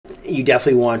you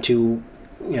definitely want to,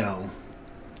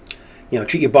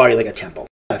 treat your body like a temple.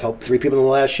 I've helped 3 people in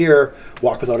the last year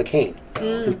walk without a cane.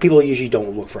 And people usually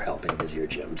don't look for help in busier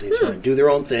gyms. They just want to do their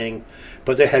own thing,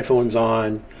 put their headphones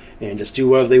on, and just do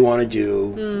whatever they want to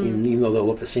do, even though they'll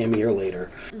look the same a year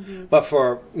later. But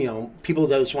for, people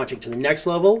that just want to take it to the next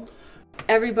level,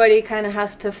 everybody kind of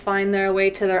has to find their way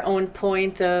to their own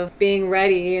point of being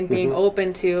ready and being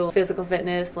open to physical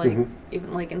fitness, like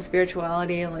even like in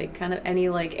spirituality, like kind of any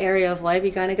like area of life.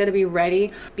 You kind of got to be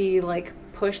ready, be like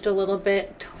pushed a little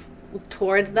bit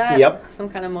towards that. Some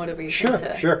kind of motivation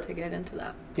to get into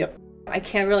that. I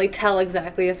can't really tell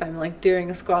exactly if I'm like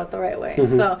doing a squat the right way.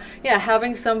 So yeah,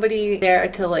 having somebody there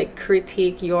to like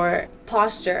critique your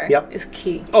posture is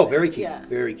key. Oh, very key.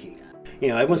 Very key.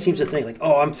 Everyone seems to think like,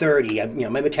 oh, I'm 30,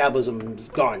 my metabolism's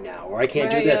gone now, or I can't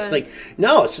do this. It's like,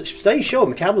 no, studies show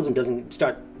metabolism doesn't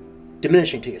start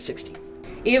diminishing until you're 60.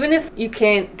 Even if you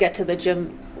can't get to the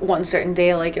gym one certain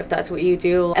day, like if that's what you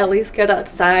do, at least get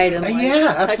outside and like,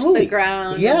 touch the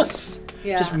ground. Yes.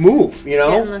 Just move, Get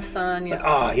in the sun, Like,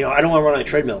 I don't want to run on a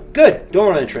treadmill. Good. Don't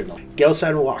run on a treadmill. Get outside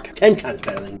and walk. 10 times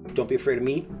better than don't be afraid of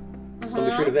meat. Don't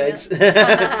be afraid of eggs.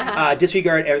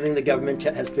 Disregard everything the government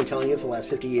has been telling you for the last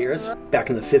 50 years. Back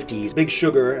in the 50s, big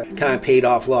sugar kind of paid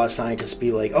off a lot of scientists to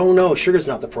be like, oh no, sugar's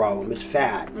not the problem. It's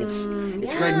fat. It's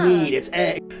red meat. It's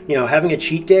egg. Having a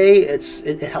cheat day,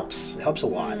 it helps. It helps a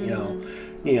lot.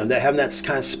 That having that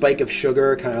kind of spike of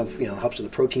sugar kind of helps with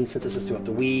the protein synthesis throughout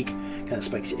the week. Kind of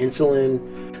spikes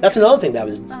insulin. That's another thing that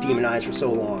was demonized for so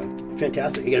long.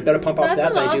 Fantastic. You get a better pump off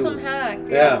that than I do. That's an awesome hack.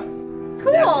 Yeah.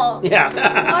 Cool.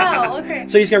 Wow, okay.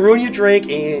 So he's going to ruin your drink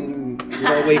and you're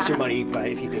going to waste your money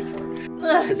if you pay for it.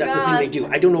 Because that's the thing they do.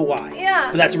 I don't know why.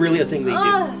 But that's really a thing they do.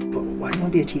 But why do you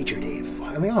want to be a teacher, Dave?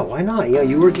 Why not?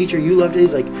 You were a teacher. You loved it.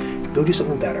 It's like, go do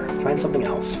something better. Find something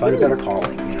else. Find a better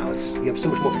calling. You have so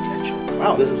much more potential.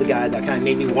 Wow, this is the guy that kind of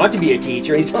made me want to be a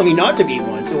teacher. He's telling me not to be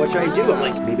one. So what should I do? I'm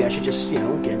like, maybe I should just,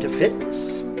 get into fitness.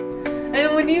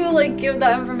 And when you like give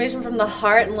that information from the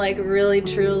heart and like really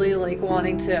truly like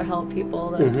wanting to help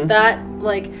people, that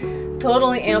like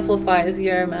totally amplifies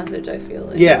your message, I feel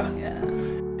like. Yeah.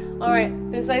 All right,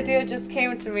 this idea just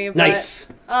came to me. But, nice.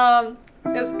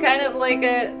 It's kind of like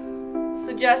a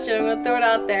suggestion. I'm gonna throw it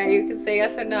out there. You can say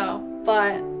yes or no.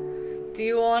 But do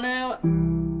you want to?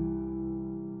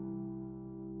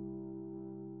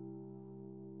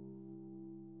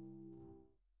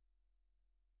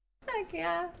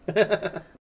 Yeah.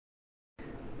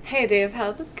 Hey Dave,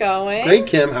 how's it going? Great,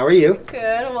 Kim. How are you?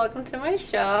 Good. Welcome to my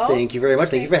show. Thank you very much.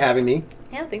 Thank you for having me.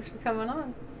 Yeah, thanks for coming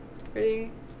on. It's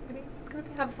gonna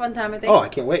have a fun time, I think. Oh, I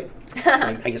can't wait.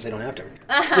 I guess I don't have to.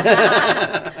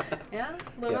 Yeah,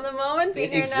 live in the moment. Be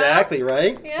here exactly, now.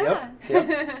 Right? Yeah.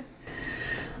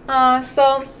 Yep.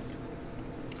 So,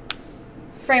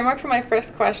 framework for my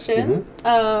first question.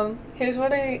 Here's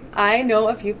what I know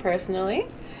of you personally.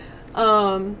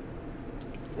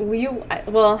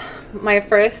 My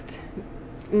first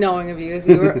knowing of you is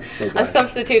you were a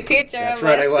substitute teacher. That's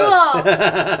right, I was. A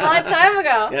long time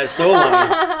ago. Yeah, so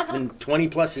long. In 20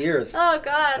 plus years. Oh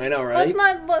God. I know, right?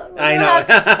 I know.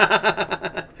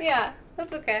 Yeah,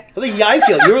 that's okay. I think I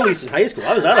feel you were at least in high school.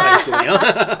 I was out of high school,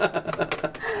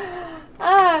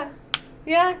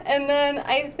 Yeah, and then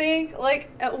I think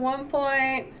like at one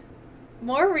point,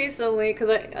 more recently, because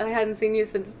I hadn't seen you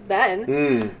since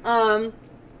then.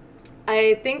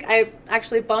 I think I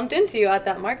actually bumped into you at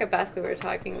that market basket we were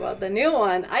talking about, the new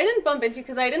one. I didn't bump into you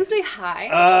because I didn't say hi,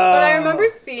 but I remember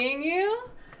seeing you.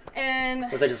 And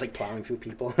was I just like plowing through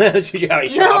people? No.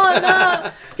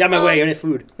 Got my way, I need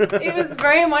food. It was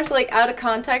very much like out of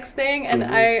context thing, and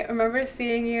I remember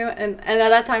seeing you, and at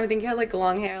that time I think you had like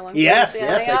long hair. Yes,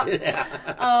 I did. Yeah.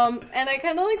 And I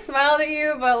kind of like smiled at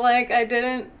you, but like I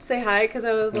didn't say hi because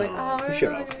I was like, oh,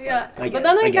 should have. Yeah. But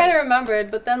then I kind of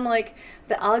remembered. But then like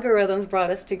the algorithms brought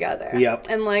us together. Yep.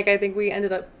 And like I think we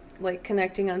ended up like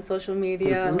connecting on social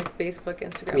media, like Facebook,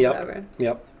 Instagram, whatever.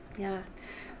 Yep. Yeah.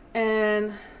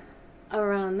 And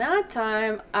around that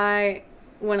time,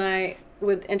 when I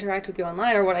would interact with you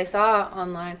online, or what I saw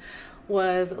online,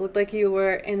 was it looked like you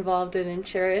were involved in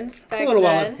insurance back a little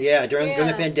then. while, yeah, during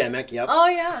the pandemic. Yep. Oh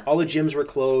yeah. All the gyms were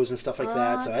closed and stuff like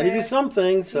that, so I had to do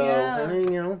something.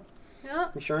 So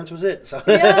insurance was it. So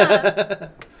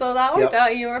so that worked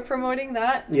out. You were promoting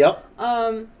that. Yep.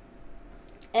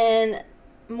 And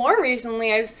more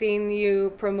recently, I've seen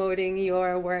you promoting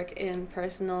your work in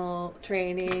personal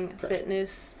training,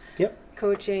 fitness,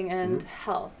 coaching, and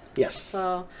health. Yes.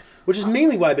 So, which is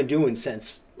mainly what I've been doing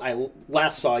since I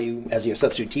last saw you as your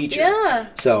substitute teacher. Yeah.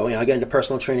 So I got into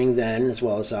personal training then, as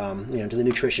well as to the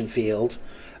nutrition field.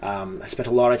 I spent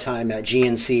a lot of time at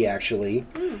GNC, actually,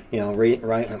 you know,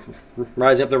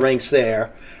 rising up the ranks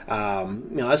there. You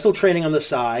know, I was still training on the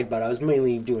side, but I was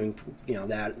mainly doing, you know,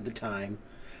 that at the time.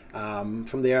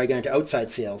 From there, I got into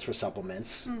outside sales for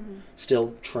supplements,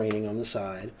 still training on the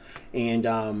side. And,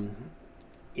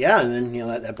 yeah, and then, you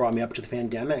know, that brought me up to the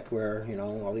pandemic where, you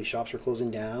know, all these shops were closing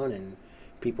down and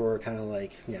people were kind of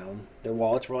like, you know, their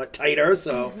wallets were a lot tighter.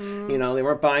 So, you know, they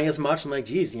weren't buying as much. I'm like,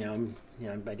 geez, you know,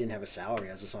 I didn't have a salary.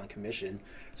 I was just on commission.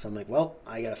 So I'm like, well,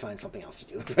 I got to find something else to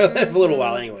do for a little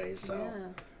while anyways. So,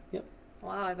 yep.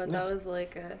 Wow, I bet that was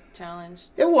like a challenge.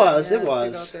 It was, it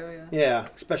was. To go through, yeah,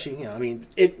 especially, you know, I mean,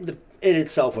 it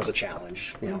itself was a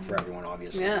challenge, you know, for everyone,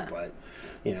 obviously. Yeah. But,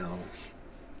 you know.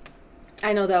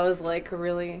 I know that was like a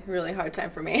really, really hard time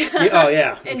for me. Oh,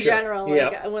 yeah. In general,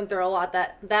 like I went through a lot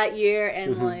that year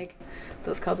and like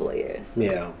those couple of years.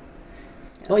 Yeah.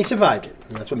 Well, you survived it.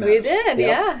 And that's what matters. We did,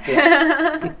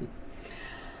 yeah.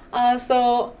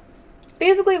 So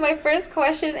basically my first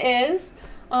question is,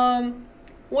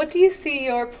 what do you see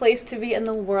your place to be in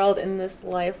the world in this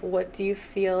life? What do you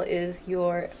feel is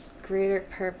your greater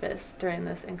purpose during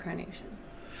this incarnation?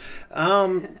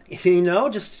 You know,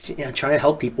 just trying to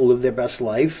help people live their best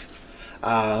life. You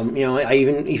know, I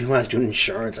even when I was doing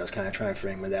insurance, I was kind of trying to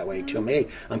frame it that way too. I mean, hey,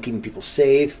 I'm keeping people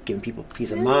safe, giving people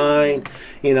peace of mind.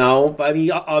 You know, but I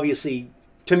mean, obviously,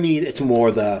 to me, it's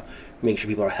more the make sure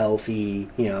people are healthy.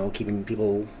 You know, keeping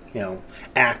people, you know,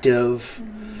 active.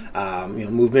 You know,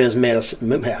 movement is medicine.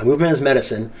 Movement is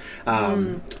medicine.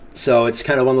 So it's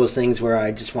kind of one of those things where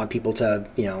I just want people to,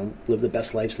 you know, live the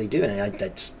best lives they do, and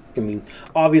I mean,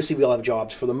 obviously we all have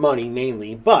jobs for the money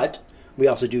mainly, but we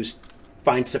also do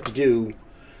find stuff to do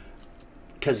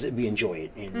because we enjoy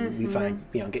it and we find,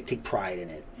 you know, take pride in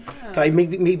it. Yeah. Could I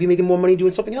maybe making more money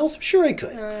doing something else? Sure, I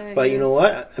could. Right, but you know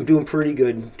what? I'm doing pretty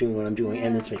good doing what I'm doing,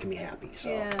 and it's making me happy. So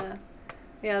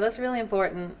yeah, that's really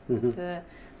important to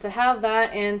have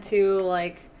that and to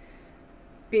like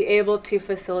be able to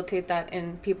facilitate that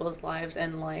in people's lives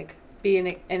and like be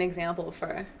an example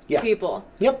for people.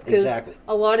 Yep, exactly.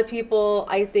 A lot of people,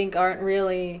 I think, aren't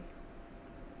really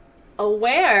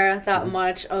aware that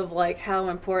much of like how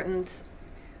important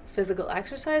physical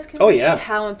exercise can be.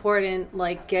 How important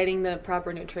like getting the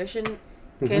proper nutrition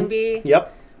can be.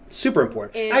 Yep, super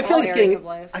important. I feel like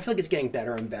it's getting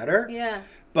better and better. Yeah.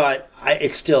 But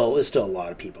it's still a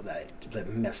lot of people that the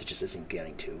message just isn't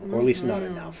getting to, or at least not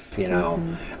enough. You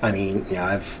know, I mean, you know,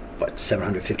 I've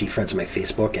 750 friends on my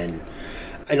Facebook, and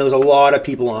I know there's a lot of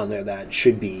people on there that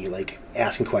should be like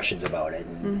asking questions about it,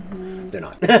 and they're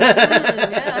not.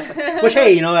 Which,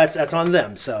 hey, you know, that's on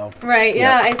them. So right,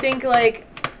 yeah. I think like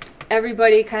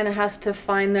everybody kind of has to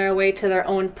find their way to their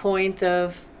own point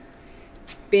of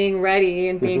being ready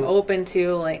and being open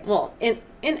to like, well, in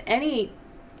any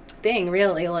thing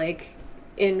really, like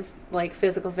in like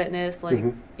physical fitness, like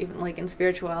even like in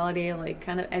spirituality, like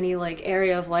kind of any like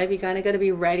area of life, you kind of got to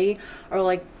be ready or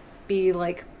like be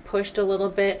like pushed a little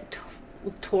bit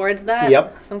towards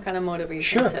that. Some kind of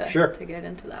motivation to get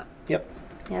into that.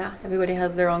 Yeah, everybody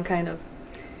has their own kind of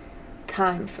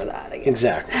time for that, I guess.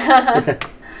 Exactly.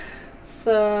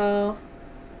 So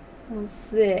let's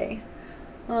see.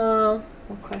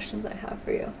 What questions I have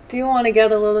for you? Do you want to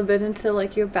get a little bit into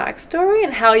like your backstory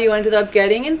and how you ended up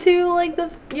getting into like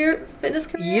your fitness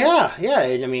career? Yeah.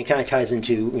 I mean, it kind of ties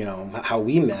into, you know, how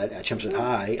we met at Chempson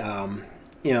High.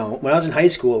 You know, when I was in high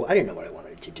school, I didn't know what I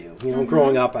wanted to do. You know,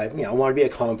 growing up, I wanted to be a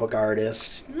comic book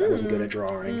artist. I wasn't good at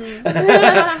drawing.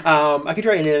 I could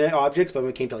draw inanimate objects, but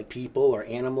when it came to like people or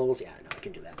animals, no, I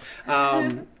can do that.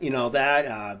 You know,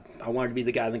 I wanted to be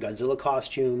the guy in the Godzilla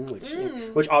costume,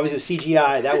 which obviously was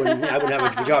CGI. I wouldn't have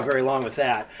a job very long with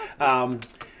that.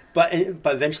 But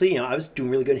eventually, you know, I was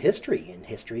doing really good in history, and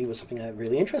history was something that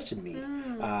really interested me.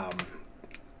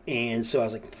 And so I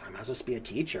was like, I might as well just be a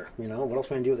teacher. You know, what else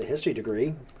am I going to do with a history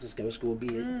degree? Just go to school, be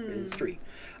in history.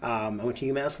 I went to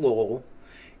UMass Lowell,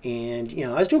 and, you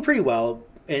know, I was doing pretty well.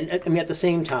 And I mean, at the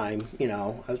same time, you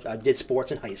know, I did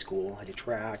sports in high school. I did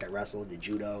track, I wrestled, did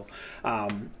judo.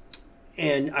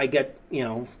 And I get, you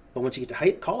know, but once you get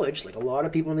to college, like a lot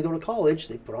of people when they go to college,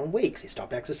 they put on weights. They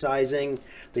stop exercising.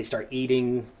 They start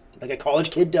eating like a college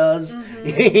kid does.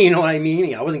 You know what I mean?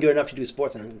 You know, I wasn't good enough to do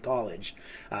sports in college.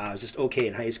 I was just okay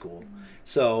in high school.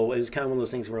 So it was kind of one of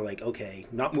those things where like, okay,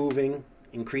 not moving,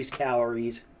 increased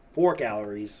calories, 4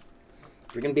 calories,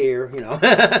 drinking beer, you know,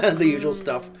 the usual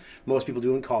stuff most people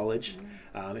do in college.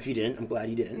 If you didn't, I'm glad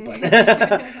you didn't.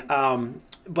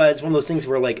 But it's one of those things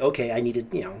where like, okay, I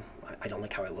don't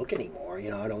like how I look anymore. You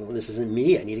know, this isn't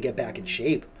me. I need to get back in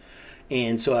shape.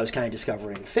 And so I was kind of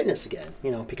discovering fitness again,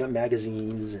 you know, picking up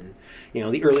magazines and, you know,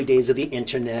 the early days of the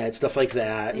internet, stuff like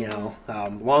that, you know,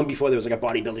 long before there was like a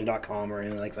bodybuilding.com or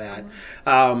anything like that.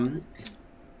 And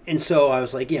so I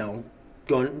was like, you know,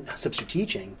 going substitute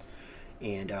teaching.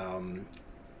 And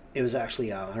it was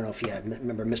actually, I don't know if you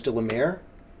remember Mr. Lemaire,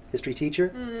 history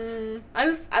teacher?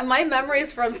 My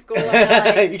memories from school are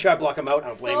like, you try to block him out, I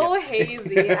don't blame you. so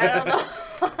hazy. I don't know.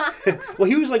 Well,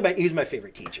 he was my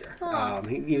favorite teacher.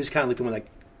 He was kind of like the one that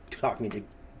taught me to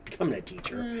become that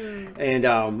teacher. And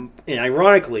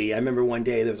ironically, I remember one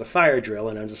day there was a fire drill,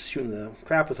 and I was just shooting the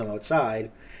crap with him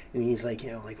outside, and he's like,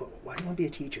 you know, like, why do you want to be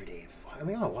a teacher, Dave? I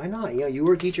mean, why not? You know, you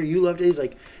were a teacher, you loved it. He's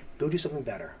like, go do something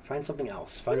better, find something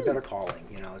else, find a better calling.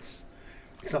 You know, it's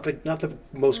not the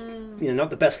most, you know, not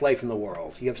the best life in the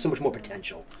world. You have so much more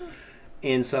potential.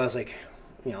 And so I was like,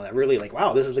 you know, that really like,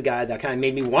 wow, this is the guy that kind of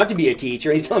made me want to be a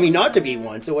teacher. He's telling me not to be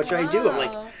one. So what should I do? I'm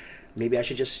like, maybe I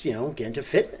should just, you know, get into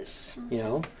fitness. You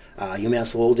know,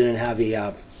 UMass Lowell didn't have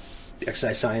a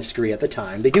exercise science degree at the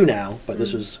time. They do now, but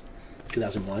this was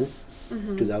 2001,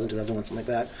 2001, something like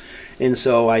that. And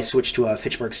so I switched to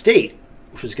Fitchburg State,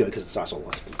 which was good because it's also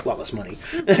a lot less money.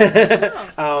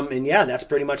 And yeah, that's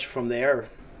pretty much from there.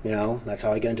 You know, that's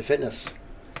how I got into fitness.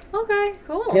 Okay,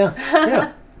 cool.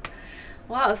 Yeah.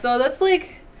 Wow, so that's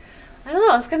like, I don't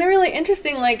know, it's kind of really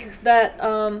interesting, like, that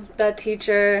that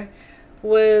teacher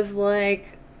was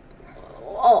like,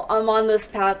 oh, I'm on this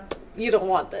path, you don't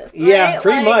want this, right? Yeah,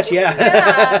 pretty much, yeah.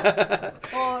 Yeah.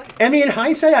 Well, I mean, in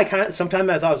hindsight, sometimes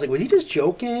I thought, I was like, was he just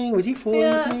joking? Was he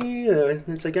fooling with me?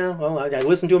 It's like, oh, well, I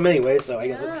listened to him anyway, so I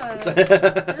guess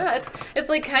it's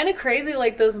like kind of crazy,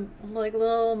 like those like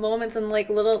little moments and like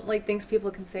little like things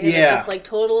people can say that just like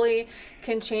totally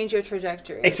can change your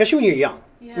trajectory. Especially when you're young.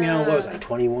 Yeah. You know, what was I,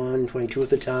 21, 22 at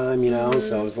the time, you know?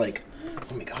 So I was like,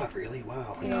 oh my God, really?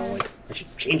 Wow. You know, like, I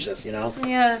should change this, you know?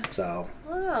 Yeah. So.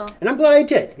 Wow. And I'm glad I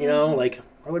did, you know? Like,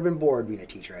 I would have been bored being a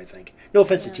teacher, I think. No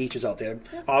offense to teachers out there.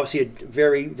 Obviously, a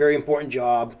very, very important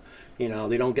job. You know,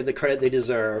 they don't get the credit they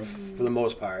deserve for the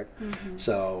most part.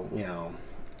 So, you know,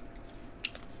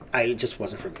 it just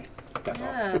wasn't for me. That's all.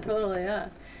 Yeah, totally, yeah.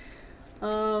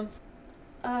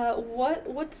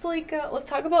 What's like, let's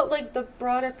talk about like the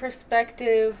broader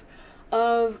perspective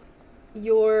of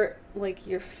your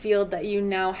field that you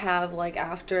now have, like,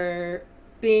 after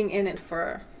being in it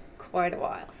for quite a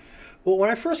while. Well, when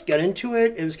I first got into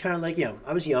it, it was kind of like, you know,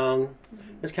 I was young.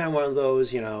 It's kind of one of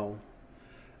those, you know,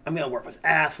 I'm going to work with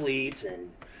athletes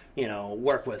and, you know,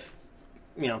 work with,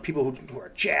 you know, people who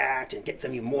are jacked and get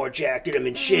them even more jacked, get them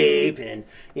in shape, and,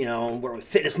 you know, work with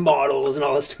fitness models and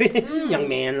all this. Young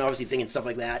man, obviously thinking stuff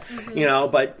like that, you know.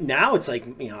 But now it's like,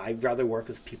 you know, I'd rather work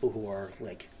with people who are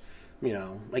like, you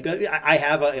know, like I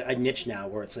have a niche now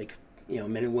where it's like, you know,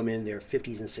 men and women in their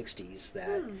 50s and 60s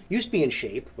that used to be in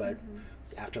shape, but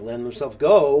after letting themselves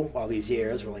go all these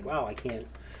years, we're like, wow, I can't,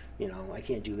 you know, I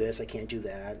can't do this, I can't do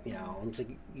that, you know. I'm just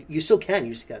like, you still can,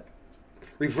 you just got to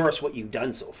reverse what you've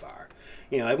done so far.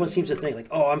 You know, everyone seems to think like,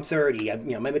 oh, I'm 30, you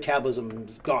know, my metabolism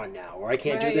is gone now, or I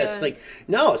can't do this. It's like,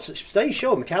 no, studies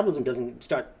show metabolism doesn't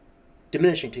start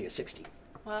diminishing until you're 60.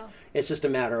 Wow. It's just a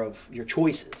matter of your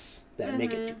choices that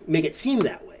make it seem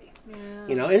that way. Yeah.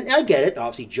 You know, and I get it.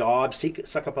 Obviously, jobs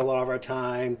suck up a lot of our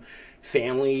time.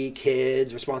 Family,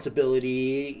 kids,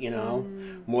 responsibility. You know,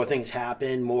 more things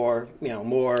happen. More, you know,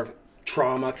 more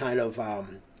trauma kind of,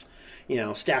 you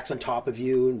know, stacks on top of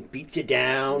you and beats you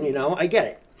down. You know, I get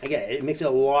it. It makes it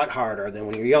a lot harder than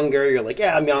when you're younger. You're like,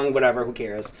 yeah, I'm young, whatever, who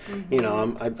cares? You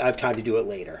know, I have time to do it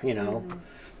later. You know.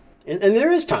 And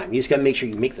there is time. You just got to make sure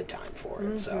you make the time for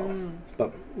it. So,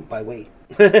 but by way,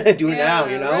 do it now,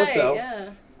 you know. Right, so,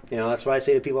 you know, that's why I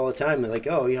say to people all the time. They're like,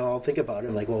 "Oh, you know, I'll think about it."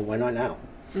 I'm like, "Well, why not now?"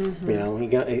 You know, you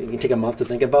can take a month to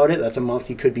think about it. That's a month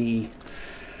you could be,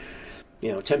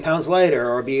 you know, 10 pounds lighter,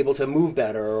 or be able to move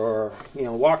better, or, you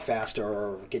know, walk faster,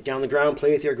 or get down the ground,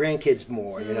 play with your grandkids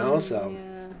more. You know, so.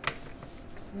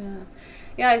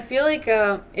 Yeah. I feel like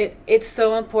it's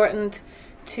so important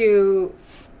to,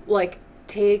 like,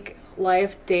 take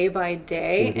life day by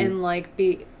day and like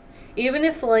be, even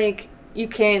if like you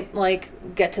can't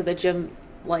like get to the gym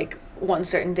like one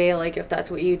certain day, like if that's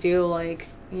what you do, like,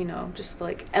 you know, just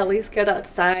like at least get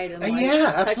outside and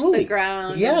like touch the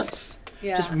ground. Yes.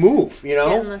 Just move, you know.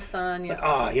 Get in the sun.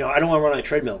 Like, you know, I don't want to run on a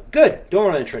treadmill. Good. Don't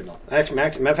run on a treadmill. Actually,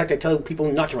 matter of fact, I tell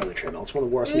people not to run on the treadmill. It's one of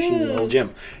the worst machines in the whole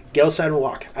gym. Get outside and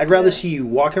walk. I'd rather see you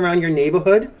walk around your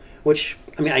neighborhood, which,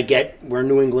 I mean, I get we're in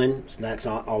New England, so that's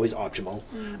not always optimal.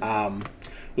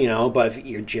 You know, but if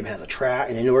your gym has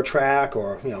an indoor track,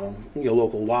 or, you know, your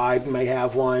local Y might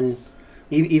have one,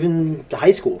 even the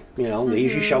high school, you know, they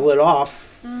usually shovel it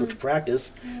off for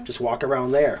practice. Just walk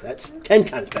around there. That's 10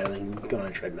 times better than going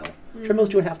on a treadmill. Treadmill's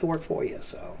doing half the work for you,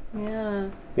 so. Yeah.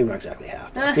 Maybe not exactly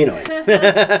half, but you know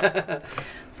it.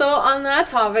 So on that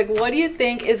topic, what do you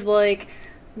think is like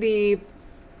the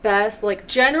best, like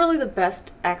generally the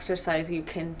best exercise you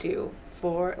can do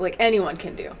for, like anyone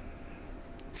can do?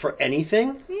 For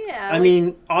anything? Yeah. I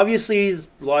mean, obviously, there's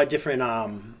a lot of different,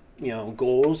 you know,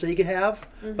 goals that you could have.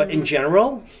 But in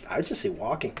general, I would just say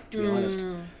walking, to be honest.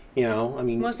 You know, I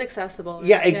mean... Most accessible.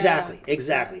 Yeah, exactly,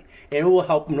 exactly. And it will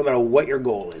help no matter what your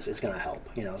goal is. It's going to help.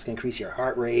 You know, it's going to increase your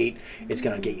heart rate. It's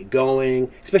going to get you going.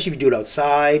 Especially if you do it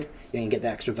outside. You can get the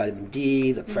extra vitamin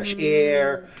D, the fresh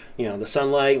air, you know, the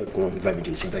sunlight. Well, vitamin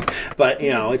D, same thing. But,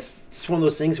 you know, it's one of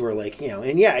those things where, like, you know,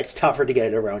 and yeah, it's tougher to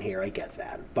get it around here. I get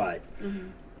that. But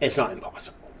it's not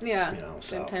impossible. Yeah. You know,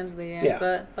 so. Sometimes the yeah.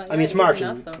 But I mean, it's March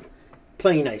and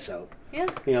plenty nice out. Yeah.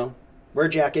 You know, wear a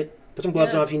jacket. Put some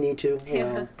gloves on if you need to. You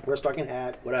know, wear a stocking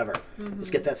hat, whatever.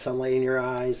 Just get that sunlight in your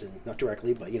eyes, and not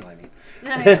directly, but you know what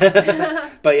I mean.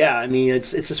 But yeah, I mean,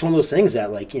 it's just one of those things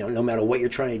that, like, you know, no matter what you're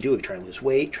trying to do, you're trying to lose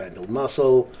weight, trying to build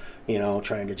muscle, you know,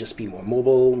 trying to just be more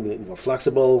mobile, more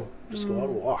flexible. Just go out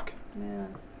and walk. Yeah.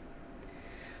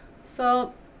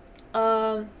 So,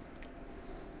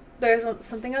 there's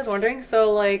something I was wondering.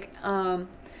 So, like,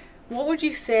 what would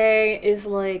you say is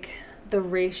like the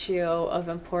ratio of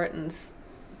importance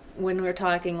when we're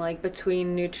talking like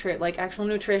between like actual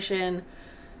nutrition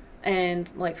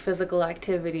and like physical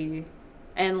activity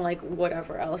and like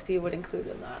whatever else you would include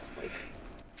in that? Like,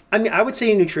 I mean, I would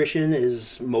say nutrition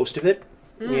is most of it.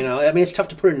 You know, I mean, it's tough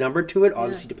to put a number to it.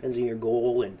 Obviously, depends on your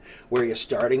goal and where you're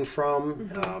starting from,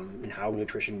 and how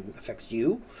nutrition affects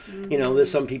you. You know,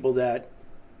 there's some people that,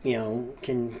 you know,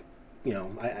 can, you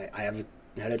know, I have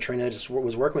had a trainer that just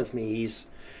was working with me. He's,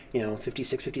 you know,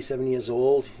 56, 57 years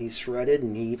old. He's shredded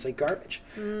and he eats like garbage.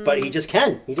 But he just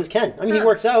can. He just can. I mean, he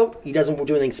works out. He doesn't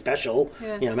do anything special. You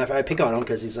know, matter of fact, I pick on him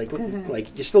because he's like,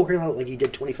 like, you're still working out like you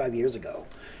did 25 years ago.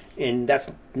 And that's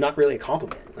not really a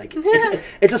compliment. Like,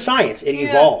 it's a science. It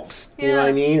evolves. You know what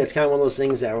I mean? It's kind of one of those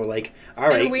things that we're like, all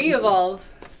right. And we evolve.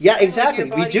 Yeah, exactly.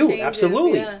 Like we do. changes,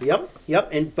 absolutely. Yep.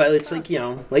 And but it's like, you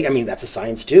know, like, I mean, that's a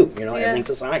science too. You know, everything's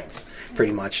a science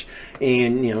pretty much.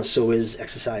 And, you know, so is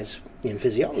exercise in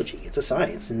physiology. It's a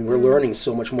science. And we're learning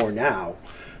so much more now.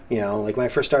 You know, like when I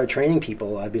first started training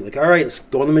people, I'd be like, all right, let's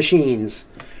go on the machines.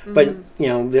 But, you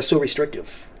know, they're so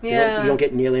restrictive. You don't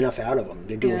get nearly enough out of them.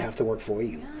 They're doing half the work for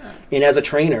you. And as a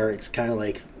trainer, it's kind of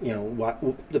like, you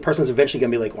know, the person's eventually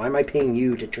going to be like, why am I paying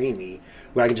you to train me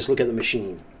when I can just look at the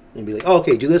machine and be like, oh,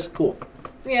 okay, do this? Cool.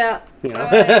 Yeah. You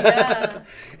know?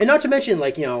 And not to mention,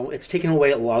 like, you know, it's taken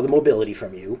away a lot of the mobility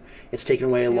from you. It's taken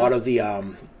away a lot of the,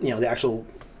 you know, the actual,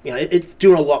 you know, it's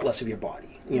doing a lot less of your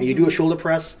body. You know, you do a shoulder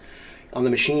press on the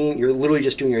machine, you're literally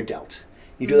just doing your delt.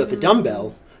 You do that with the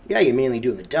dumbbell, you're mainly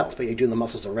doing the delt, but you're doing the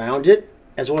muscles around it,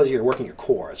 as well as you're working your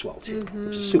core as well, too,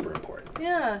 which is super important.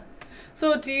 Yeah.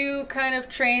 So do you kind of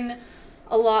train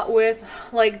a lot with,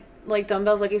 like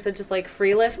dumbbells, like you said, just like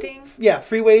free lifting? Yeah,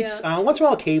 free weights. Once in a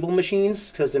while, cable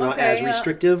machines, because they're not as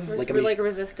restrictive. Like a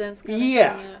resistance kind of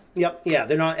thing, yeah.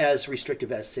 They're not as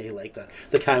restrictive as, say, like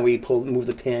the kind where you move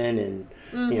the pin and,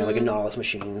 you know, like a Nautilus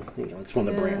machine. You know, it's one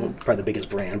of the brand, probably the biggest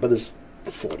brand, but there's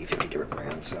 40, 50 different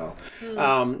brands. So,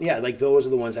 yeah, like those are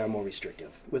the ones that are more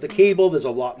restrictive. With a cable, there's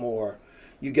a lot more.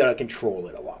 You got to control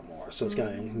it a lot more. So it's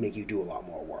going to make you do a lot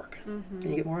more work. And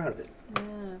you get more out of it.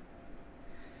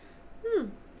 Yeah.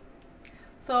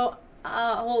 So,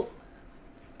 well,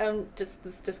 this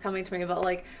is just coming to me about,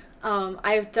 like,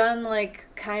 I've done, like,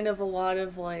 kind of a lot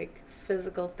of, like,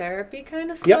 physical therapy kind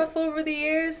of stuff over the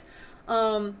years.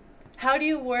 How do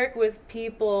you work with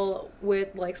people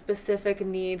with, like, specific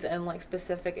needs and, like,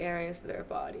 specific areas of their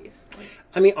bodies? Like,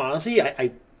 I mean, honestly,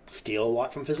 I steal a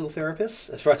lot from physical therapists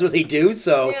as far as what they do.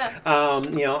 So,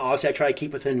 you know, obviously I try to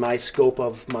keep within my scope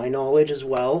of my knowledge as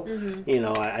well. You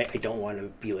know, I don't want to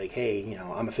be like, hey, you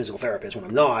know, I'm a physical therapist when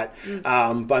I'm not.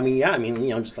 But I mean, you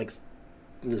know, just like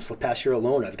this past year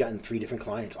alone, I've gotten 3 different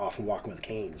clients off and walking with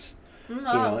canes. You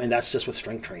know, and that's just with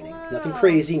strength training. Nothing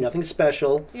crazy, nothing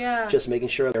special. Just making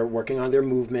sure they're working on their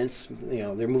movements, you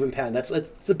know, their movement pattern. That's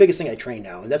the biggest thing I train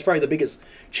now. And that's probably the biggest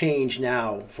change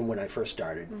now from when I first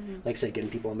started. Like I said, getting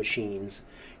people on machines.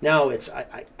 Now it's,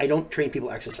 I don't train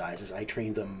people exercises. I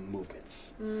train them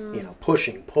movements. You know,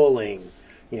 pushing, pulling,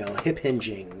 you know, hip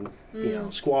hinging, you know,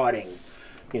 squatting,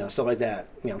 you know, stuff like that.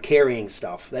 You know, carrying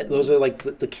stuff. Those are like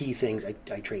the key things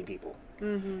I train people.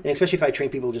 And especially if I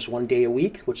train people just 1 day a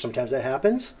week, which sometimes that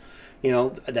happens, you know,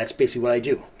 that's basically what I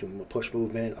do. Doing a push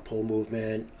movement, a pull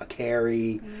movement, a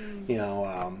carry, you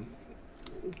know,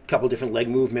 A couple different leg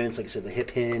movements, like I said, the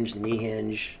hip hinge, the knee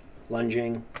hinge,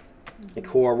 lunging, the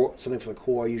core, something for the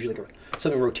core, usually like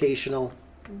something rotational.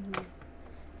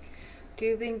 Do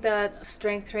you think that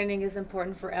strength training is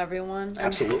important for everyone?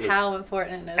 Absolutely. And how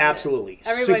important is Absolutely. it?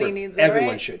 Everybody needs it, Everyone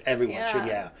right? should. Everyone should,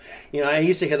 yeah. You know, I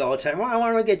used to hear that all the time, well, I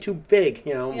want to get too big,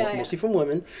 you know, mostly from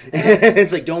women.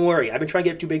 It's like, don't worry. I've been trying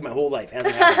to get too big my whole life.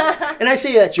 Hasn't happened. And I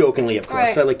say that jokingly, of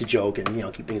course. I like to joke and, you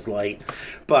know, keep things light.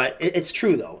 But it's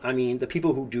true, though. I mean, the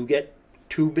people who do get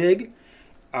too big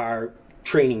are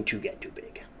training to get too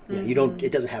big. You know, you don't,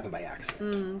 it doesn't happen by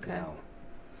accident. Okay. You know?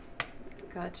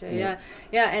 Gotcha.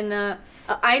 Yeah. And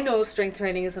I know strength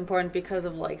training is important because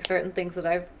of like certain things that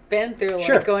I've been through,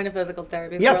 like going to physical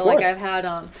therapy. Yeah, of course. Like I've had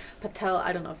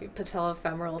I don't know if you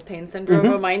patellofemoral pain syndrome,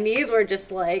 where my knees were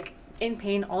just like in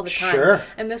pain all the time. Sure.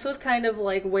 And this was kind of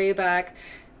like way back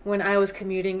when I was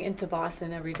commuting into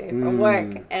Boston every day for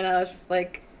work, and I was just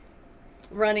like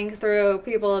running through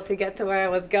people to get to where I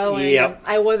was going. Yep.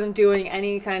 I wasn't doing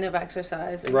any kind of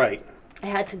exercise. Right. I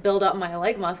had to build up my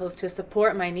leg muscles to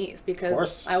support my knees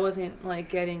because I wasn't like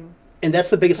getting. And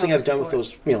that's the biggest thing I've done with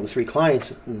those, you know, the 3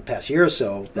 clients in the past year or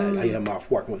so that I am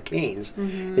off working with canes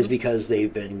is because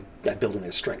they've been building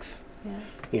their strength. Yeah.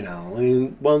 You know, I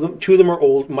mean, 2 of them are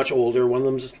much older. One of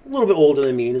them's a little bit older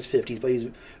than me in his 50s, but he's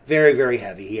very, very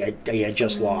heavy. He had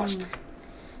just lost.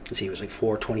 Let's see, he was like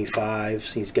 425.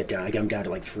 So I got him down to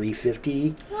like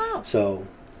 350. Wow. So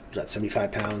was that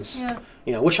 75 pounds? Yeah.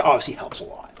 You know, which obviously helps a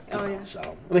lot. Oh, yeah.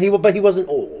 So, I mean, but he wasn't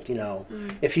old, you know.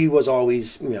 If he was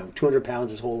always, you know, 200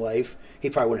 pounds his whole life, he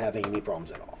probably wouldn't have any knee problems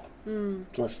at all.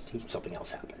 Unless something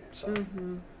else happened, so.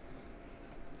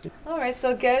 All right,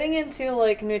 so getting into,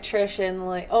 like, nutrition,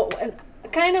 like, and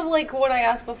kind of like what I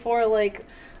asked before, like,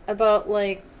 about,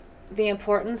 like, the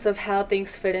importance of how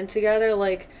things fit in together,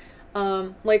 like,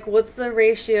 what's the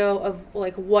ratio of,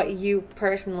 like, what you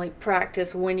personally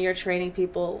practice when you're training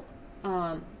people,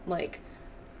 like,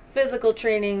 physical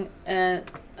training and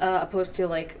opposed to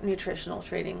like nutritional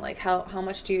training? Like how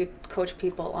much do you coach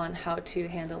people on how to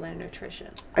handle their nutrition?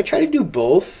 I try to do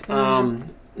both.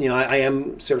 You know, I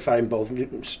am certified in both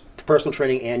personal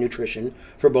training and nutrition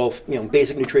for both, you know,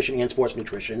 basic nutrition and sports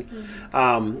nutrition,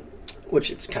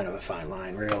 which it's kind of a fine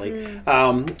line really.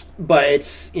 But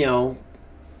it's, you know,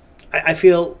 I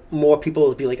feel more people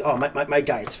will be like, oh, my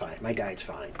diet's fine. My diet's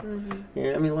fine.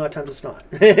 Yeah, I mean, a lot of times it's not.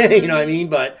 You know what I mean?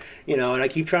 But, you know, and I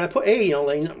keep trying to put, hey, you know,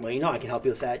 let you know, I can help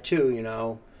you with that too, you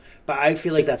know. But I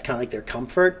feel like that's kind of like their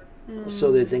comfort.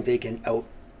 So they think they can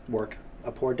outwork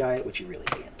a poor diet, which you really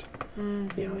can't.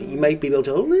 You know, you might be able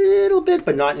to a little bit,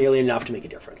 but not nearly enough to make a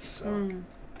difference. So.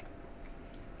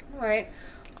 All right.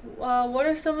 Well, what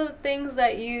are some of the things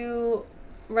that you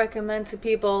recommend to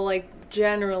people, like,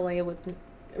 generally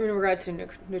in regards to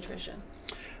nutrition?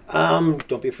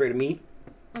 Don't be afraid of meat.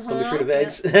 Don't be afraid of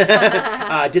eggs.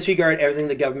 Disregard everything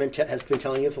the government has been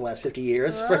telling you for the last 50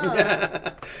 years.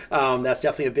 That's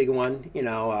definitely a big one. You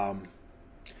know,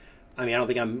 I mean, I don't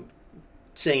think I'm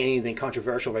saying anything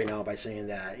controversial right now by saying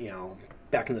that, you know,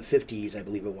 back in the 50s, I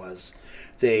believe it was,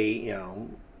 they, you know,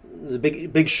 the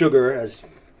big sugar, as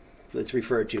it's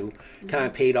referred to, kind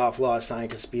of paid off a lot of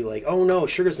scientists to be like, oh no,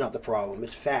 sugar's not the problem,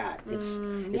 it's fat, it's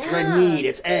red meat,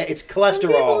 it's cholesterol. Some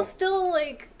people still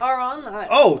like are on that.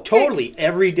 Oh, totally.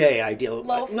 Every day I deal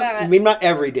low fat. I mean, not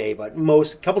every day, but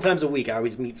a couple times a week I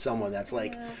always meet someone that's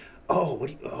like, oh,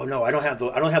 oh no, I don't have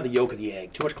the yolk of the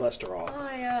egg, too much cholesterol.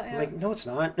 Oh yeah. I'm like, no, it's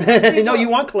not. No, you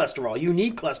want cholesterol, you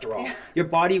need cholesterol. Your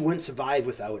body wouldn't survive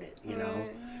without it, you know.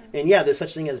 And yeah, there's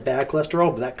such thing as bad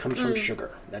cholesterol, but that comes from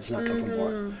sugar. That does not come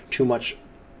from too much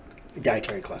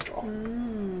dietary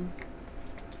cholesterol.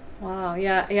 Wow.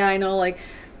 Yeah. I know. Like,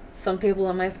 some people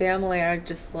in my family are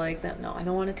just like that. No, I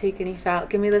don't want to take any fat.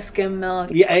 Give me the skim milk.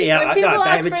 Yeah. When people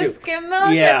ask for too. Skim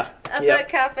milk at the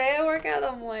cafe I work at,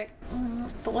 I'm like,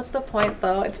 but what's the point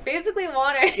though? It's basically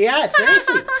water. Yeah,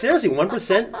 seriously,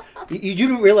 1%. You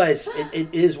do realize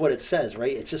it is what it says,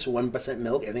 right? It's just 1%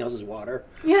 milk. Everything else is water.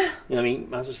 Yeah. You know what I mean?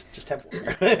 Might as well just have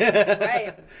water.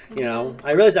 Right. You know,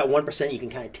 I realize that 1% you can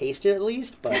kind of taste it at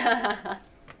least, but.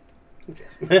 Who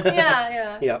cares?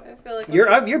 Yeah. Yeah. I feel like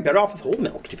you're better off with whole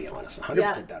milk, to be honest.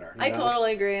 100% better. I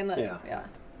totally agree in that. Yeah.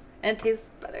 And tastes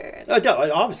better.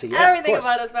 Obviously, yeah. Everything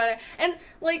about it's better. And,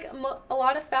 like, a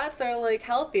lot of fats are, like,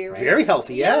 healthy, right? Very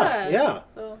healthy, yeah.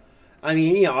 So. I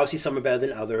mean, you know, obviously some are better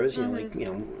than others. You know, like, you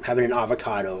know, having an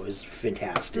avocado is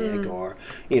fantastic, or,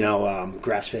 you know,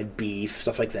 grass-fed beef,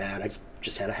 stuff like that. I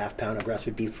just had a half pound of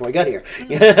grass-fed beef before I got here.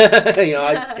 You know,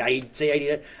 I'd say I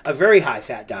eat a very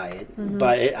high-fat diet,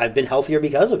 but I've been healthier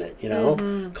because of it, you know.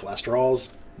 Cholesterol's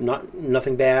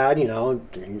nothing bad, you know,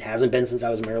 and hasn't been since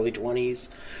I was in my early 20s.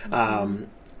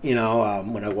 you know,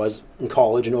 when I was in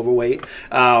college and overweight.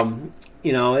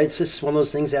 You know, it's just one of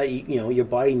those things that you know your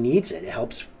body needs it. It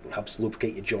helps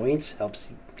lubricate your joints,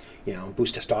 helps you know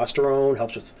boost testosterone,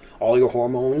 helps with all your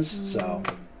hormones. So,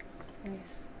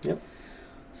 nice. Yep.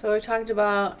 So we talked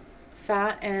about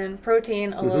fat and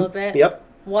protein a little bit. Yep.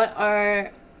 What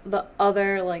are the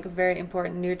other like very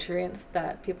important nutrients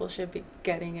that people should be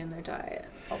getting in their diet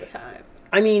all the time?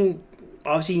 I mean,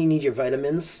 obviously you need your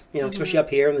vitamins, you know, especially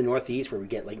up here in the Northeast where we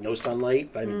get like no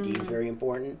sunlight. Vitamin D is very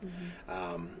important.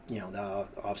 You know, that'll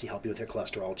obviously help you with your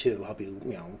cholesterol too, help you,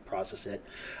 you know, process it.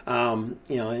 You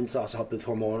know, and it's also help with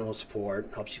hormonal support,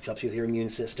 helps you with your immune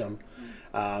system.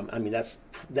 I mean,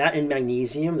 that and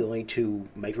magnesium, the only two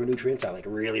micronutrients I like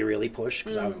really push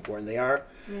because how important they are.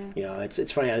 You know,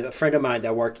 it's funny. A friend of mine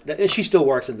that worked, and she still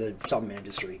works in the supplement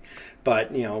industry,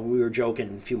 but you know, we were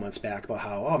joking a few months back about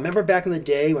how, oh, remember back in the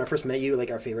day when I first met you,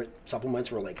 like our favorite supplements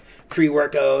were like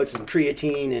pre-workouts and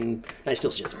creatine, and I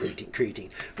still suggest creatine,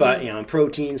 but you know, and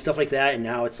protein, stuff like that. And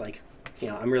now it's like, you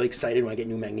know, I'm really excited when I get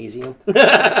new magnesium, and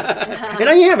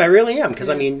I really am, because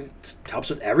I mean, it helps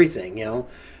with everything, you know.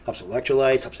 Helps with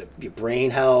electrolytes, helps with your brain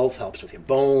health, helps with your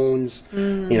bones,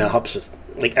 you know, helps with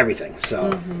like everything.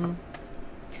 So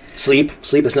sleep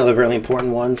is another really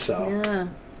important one. So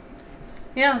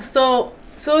yeah. So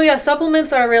yeah,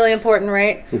 supplements are really important,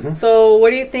 right? So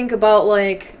what do you think about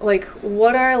like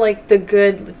what are like the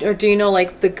good, or do you know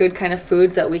like the good kind of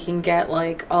foods that we can get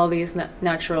like all these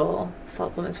natural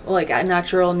supplements, like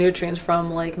natural nutrients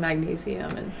from, like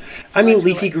magnesium and I mean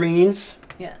leafy greens.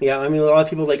 Yeah, I mean, a lot of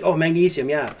people are like, oh, magnesium,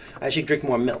 yeah, I should drink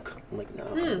more milk. I'm like, no,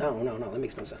 that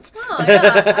makes no sense. Oh,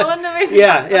 yeah, I wonder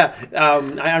if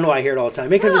I don't know, I hear it all the time,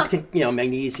 because it's, you know,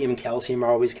 magnesium and calcium are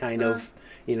always kind of,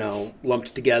 you know,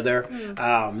 lumped together.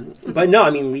 But no, I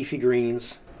mean, leafy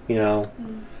greens, you know,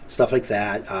 stuff like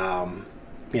that.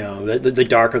 You know, the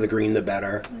darker the green, the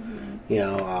better. You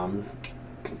know, I'm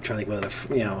trying to think whether,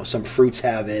 you know, some fruits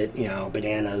have it, you know,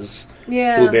 bananas,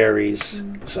 blueberries,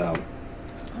 so...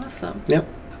 Awesome. Yep.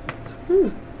 Let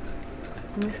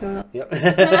me throw it up.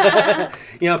 Yep.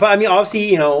 You know, but I mean, obviously,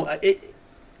 you know,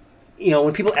 you know,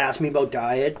 when people ask me about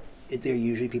diet, they're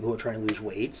usually people who are trying to lose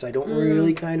weight. So I don't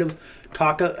really kind of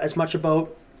talk as much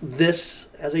about this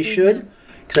as I should,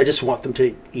 because I just want them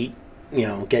to eat, you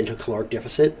know, get into a caloric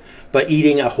deficit. But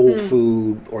eating a whole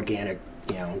food, organic,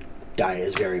 you know, diet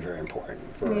is very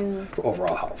important for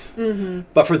overall health.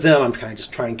 But for them, I'm kind of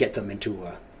just trying to get them into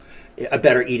a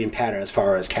better eating pattern as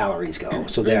far as calories go.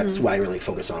 So that's why I really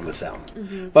focus on with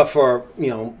them. But for, you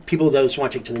know, people that just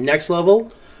want to take it to the next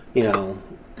level, you know,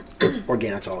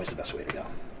 organic's always the best way to go.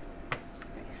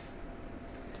 Nice.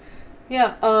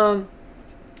 Yeah,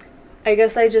 I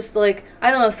guess I just like,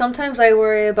 I don't know, sometimes I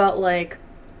worry about like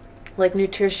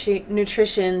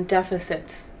nutrition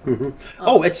deficits.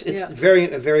 It's a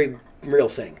very real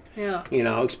thing. Yeah. You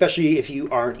know, especially if you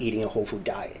aren't eating a whole food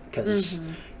diet, because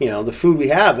you know the food we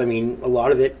have. I mean, a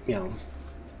lot of it, you know,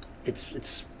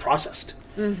 it's processed,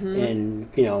 and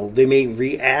you know they may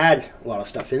re-add a lot of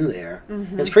stuff in there.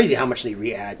 And it's crazy how much they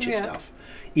re-add to stuff.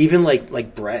 Even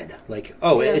like bread, like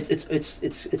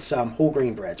it's whole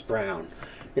grain bread, it's brown.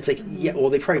 It's like well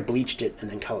they probably bleached it and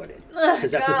then colored it,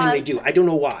 because that's the thing they do. I don't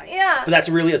know why. Yeah. But that's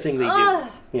really a thing they do.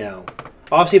 You know,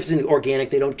 obviously if it's organic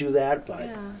they don't do that, but.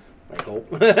 I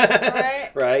hope.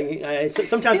 Right?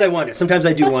 Sometimes I wonder. Sometimes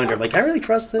I do wonder. Like, I really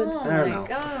trust it? I don't know.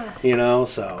 God. You know,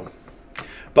 so.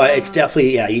 But it's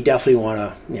definitely, you definitely want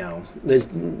to, you know,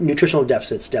 there's nutritional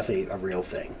deficit's definitely a real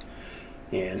thing.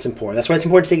 And it's important. That's why it's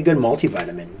important to take a good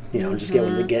multivitamin. You know, just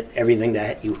get everything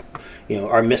that you know,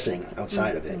 are missing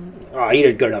outside of it. Oh, I eat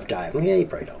a good enough diet. Well, yeah, you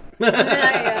probably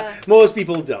don't. Most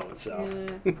people don't, so.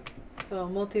 So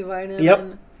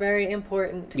multivitamin, very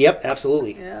important. Yep,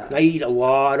 absolutely. Yeah. And I eat a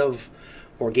lot of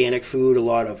organic food, a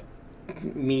lot of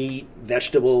meat,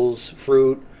 vegetables,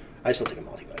 fruit. I still take a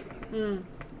multivitamin.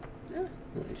 Yeah.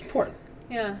 It's important.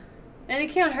 Yeah. And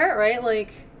it can't hurt, right?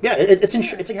 Like. Yeah, it's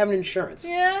like having insurance.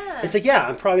 Yeah. It's like,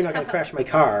 I'm probably not going to crash my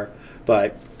car,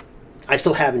 but I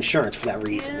still have insurance for that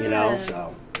reason, you know?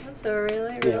 So. That's a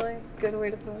really good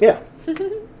way to put it.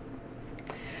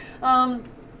 Yeah.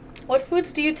 What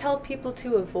foods do you tell people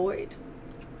to avoid?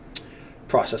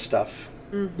 Processed stuff,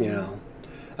 you know.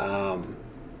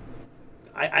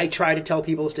 I try to tell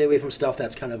people to stay away from stuff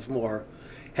that's kind of more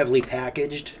heavily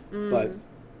packaged, but,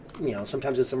 you know,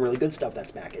 sometimes there's some really good stuff that's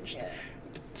packaged. Yeah.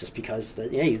 Just because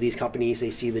these companies, they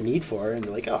see the need for it, and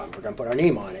they're like, oh, we're going to put our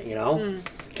name on it, you know.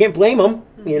 Can't blame them,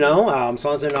 you know, as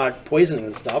long as they're not poisoning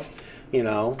the stuff. You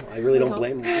know, I really don't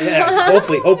blame them. Yeah,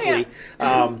 hopefully.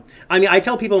 I mean, I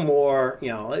tell people more, you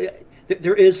know,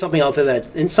 there is something out there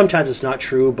that, and sometimes it's not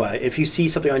true, but if you see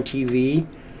something on TV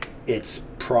it's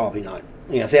probably not.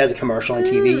 You know, if it has a commercial on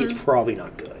TV, it's probably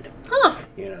not good. Huh.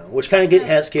 You know, which kind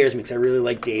of scares me because I really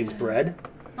like Dave's bread.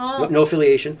 Oh. No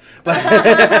affiliation, but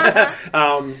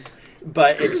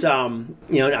but it's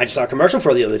you know, I just saw a commercial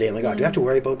for it the other day. I'm like, oh, do I have to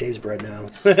worry about Dave's bread now?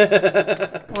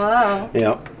 Wow.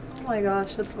 Yeah. Oh my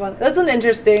gosh, that's fun. That's an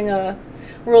interesting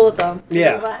rule of thumb.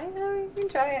 Yeah. Like, you can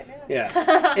try it.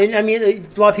 Yeah. And I mean, a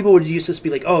lot of people would use this to be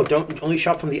like, oh, don't only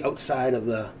shop from the outside of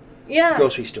the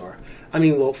grocery store. I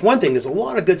mean, well, for one thing, there's a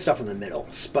lot of good stuff in the middle: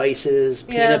 spices,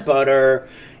 peanut butter,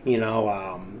 you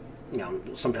know,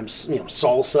 sometimes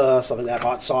salsa, stuff like that.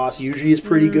 Hot sauce usually is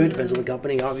pretty good. Depends on the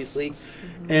company, obviously.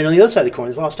 And on the other side of the coin,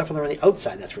 there's a lot of stuff on the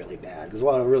outside that's really bad. There's a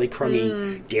lot of really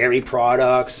crummy dairy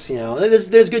products. You know,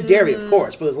 there's good dairy, of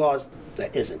course, but there's a lot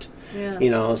that isn't. Yeah. You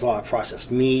know, there's a lot of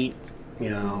processed meat. You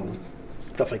know,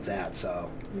 stuff like that. So.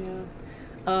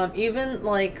 Yeah. Even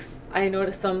like I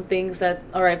noticed some things that,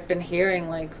 or I've been hearing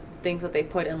like things that they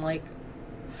put in like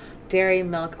dairy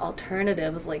milk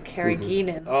alternatives, like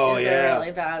carrageenan is a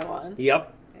really bad one.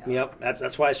 Yep.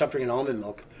 That's why I stopped drinking almond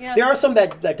milk. Yeah. There are some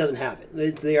that doesn't have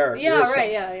it. They are. Yeah.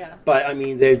 Right. Yeah. But I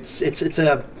mean, it's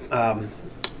a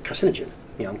carcinogen.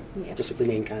 You know, just like the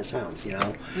name kind of sounds. You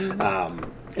know,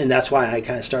 and that's why I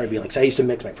kind of started being like, 'cause I used to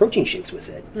mix my protein shakes with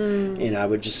it, and I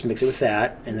would just mix it with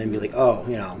that, and then be like, oh,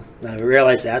 you know, and I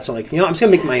realized that, so I'm like, you know, I'm just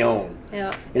gonna make my own.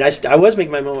 Yeah. And I was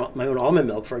making my own almond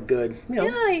milk for a good, you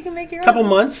know, you can make your couple own.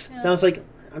 months. Yeah. Then I was like,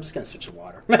 I'm just gonna switch to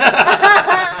water.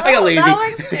 I got lazy. That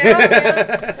works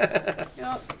too.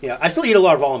 Yeah, I still eat a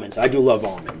lot of almonds. I do love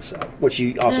almonds, so, which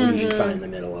you also usually find in the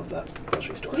middle of the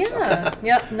grocery store.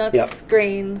 Yeah. So. Nuts,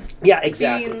 grains. Yeah,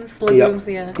 exactly. Beans, legumes.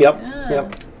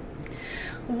 Yep.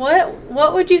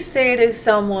 What would you say to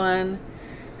someone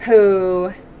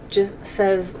who just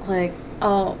says like,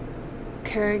 oh,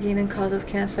 carrageenan causes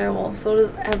cancer? Well, so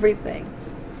does everything.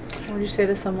 What would you say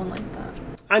to someone like that?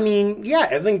 I mean, yeah,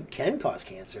 everything can cause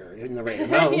cancer in the right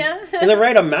amount. In the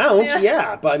right amount,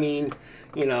 yeah. But I mean,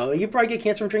 you know, you probably get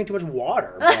cancer from drinking too much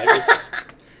water. But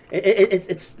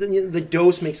it's the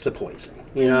dose makes the poison.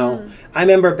 You know, I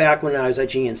remember back when I was at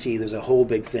GNC, there's a whole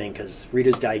big thing because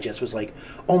Reader's Digest was like,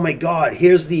 "Oh my God,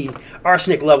 here's the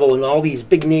arsenic level in all these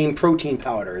big name protein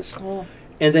powders." Oh.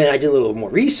 And then I did a little more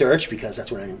research because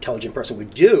that's what an intelligent person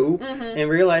would do, and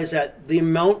realized that the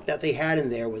amount that they had in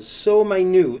there was so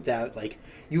minute that like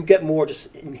you get more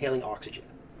just inhaling oxygen.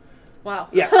 Wow.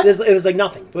 Yeah, it was like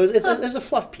nothing. But it was a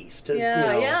fluff piece to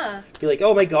be like,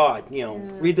 oh my God, you know,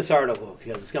 read this article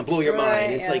because it's gonna blow your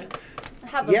mind. It's like it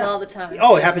happens all the time.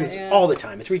 Oh, it happens all the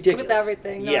time. It's ridiculous. With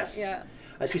everything. Yes.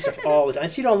 I see stuff all the time. I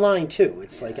see it online too.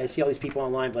 It's like I see all these people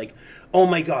online like, oh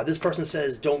my God, this person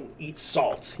says don't eat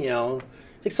salt. You know,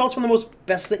 it's like salt's one of the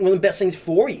one of the best things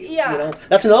for you. Yeah. You know,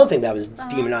 that's another thing that was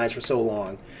demonized for so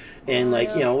long. And like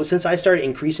you know, since I started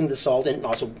increasing the salt and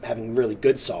also having really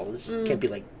good salt, it can't be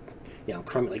like, you know,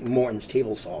 crummy like Morton's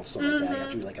table salt, something like that. You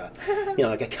have to be like a, you know,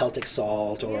 like a Celtic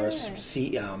salt or a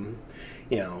sea,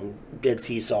 you know, Dead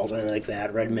Sea salt or anything like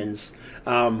that. Redmond's.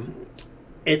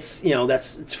 It's, you know,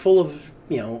 it's full of,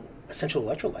 you know, essential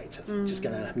electrolytes. It's just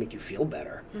gonna make you feel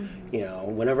better. You know,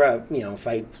 whenever you know, if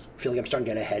I feel like I'm starting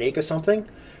to get a headache or something,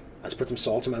 I just put some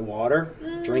salt in my water,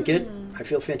 drink it. I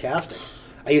feel fantastic.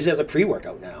 I use it as a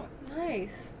pre-workout now.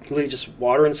 Nice. Literally just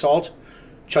water and salt.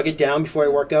 Chug it down before I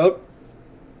work out.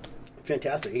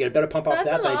 Fantastic. You get a better pump off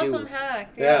that than I do. That's an awesome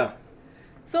hack. Yeah.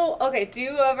 So, okay, do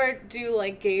you ever do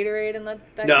like Gatorade and that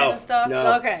kind of stuff?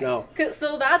 No. Okay. No.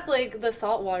 So that's like the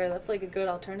salt water. That's like a good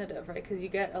alternative, right? Because you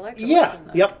get electrolytes in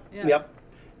that. Yep.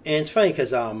 And it's funny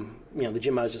because you know, the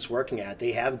gym I was just working at,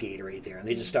 they have Gatorade there, and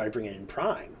they just started bringing it in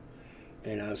Prime,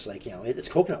 and I was like, you know, it's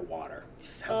coconut water. You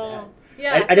just have that.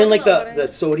 Yeah, I didn't like the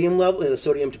sodium level, the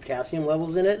sodium to potassium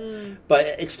levels in it, but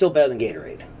it's still better than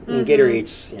Gatorade. I mean,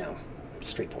 Gatorade's, you know,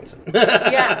 straight poison.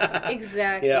 Yeah,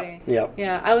 exactly.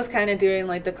 Yeah. I was kind of doing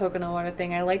like the coconut water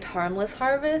thing. I liked Harmless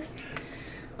Harvest.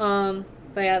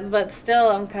 But still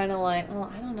I'm kind of like,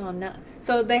 well, I don't know.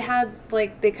 So they had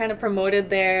like, they kind of promoted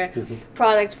their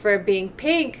product for being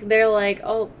pink. They're like,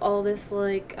 oh, all this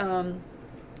like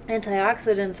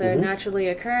antioxidants are naturally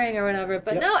occurring or whatever.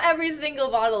 But now every single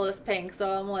bottle is pink. So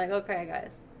I'm like, okay,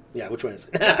 guys. Yeah, which one is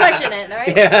it? You're pushing it,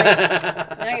 right? Yeah.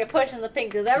 Like, now you're pushing the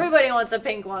pink because everybody wants a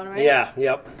pink one, right? Yeah,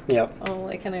 yep. Oh,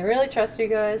 like, can I really trust you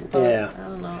guys? But I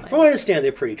don't know. From what I understand,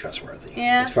 they're pretty trustworthy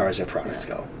as far as their products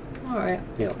go. All right.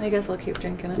 Yeah. I guess I'll keep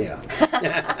drinking it.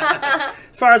 Yeah.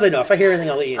 As far as I know, if I hear anything,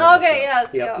 I'll let you know. Okay, yes.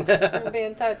 We'll be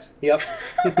in touch. Yep.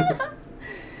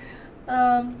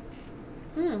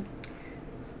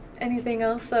 anything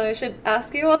else I should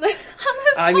ask you on this?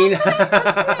 I mean,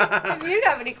 if you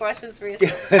have any questions for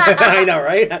yourself. I know,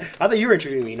 right? I thought you were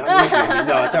interviewing me, not you interviewing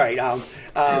me. No, it's all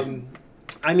right.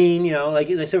 I mean, you know, like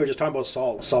I said, we were just talking about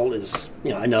salt. Salt is, you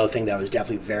know, another thing that was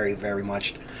definitely very, very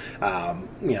much,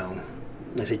 you know,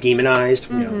 let's say demonized,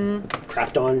 you know,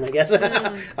 crapped on, I guess,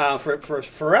 for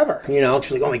forever. You know,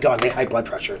 she's like, oh my God, they have high blood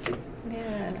pressure. It's like,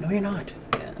 no, you're not.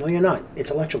 Yeah. No, you're not.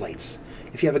 It's electrolytes.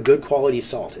 If you have a good quality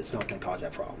salt, it's not going to cause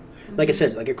that problem. Like I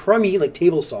said, like a crummy, like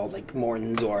table salt, like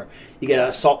Morton's, or you get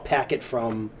a salt packet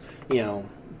from, you know,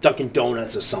 Dunkin'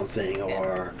 Donuts or something,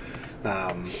 or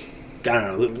I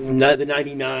don't know, the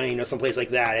 99 or someplace like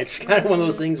that. It's kind of one of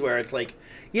those things where it's like,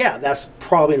 yeah, that's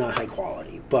probably not high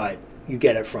quality, but you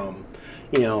get it from,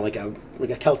 you know, like a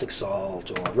Celtic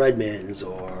salt or Redmond's,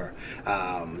 or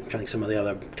I'm trying to think some of the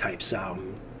other types.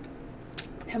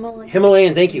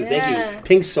 Himalayan, thank you.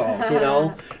 Pink salt, you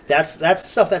know, that's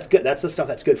stuff that's good. That's the stuff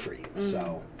that's good for you.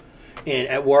 So, and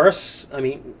at worst, I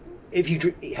mean, if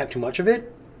you have too much of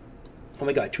it, oh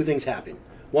my God, two things happen.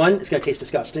 One, it's going to taste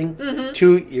disgusting.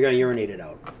 Two, you're going to urinate it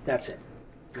out. That's it.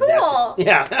 Cool. That's it.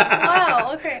 Yeah.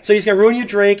 Wow. Okay. So you're going to ruin your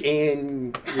drink,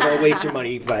 and you're going to waste your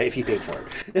money if you paid for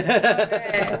it.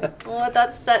 Okay. Well,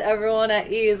 that set everyone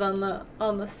at ease on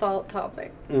the salt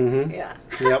topic. Yeah.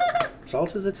 Yep.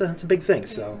 Salt is it's a big thing.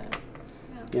 So.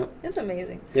 Yeah. Yep. It's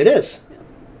amazing. It is.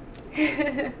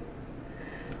 Yeah.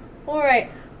 All right.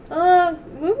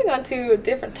 Moving on to a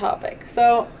different topic.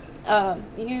 So,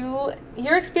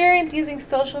 your experience using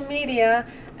social media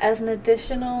as an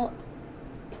additional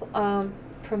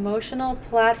promotional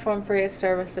platform for your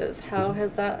services. How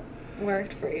has that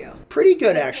worked for you? Pretty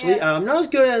good, actually. Not as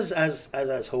good as I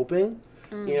was hoping.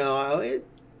 You know,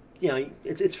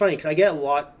 it's funny because I get a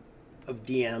lot of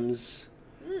DMs,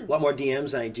 a lot more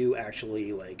DMs than I do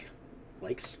actually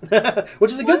likes,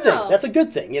 which is a good thing. That's a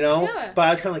good thing, you know. Yeah. But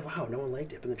I was kind of like, wow, no one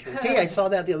liked it. But then people like, hey, I saw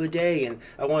that the other day, and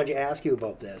I wanted to ask you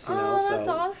about this. You know, that's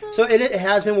awesome. So it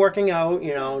has been working out.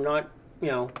 You know, not, you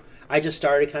know, I just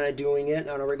started kind of doing it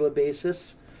on a regular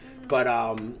basis, but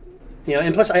you know,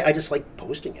 and plus I just like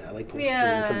posting it. I like posting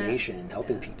information and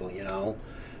helping people. You know,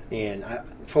 and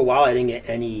for a while I didn't get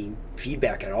any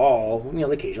feedback at all. You know,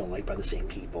 the occasional like by the same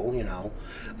people. You know.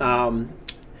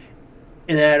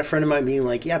 And then I had a friend of mine being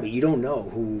like, yeah, but you don't know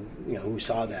who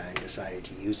saw that and decided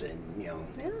to use it. And, you know,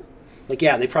 like,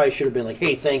 yeah, they probably should have been like,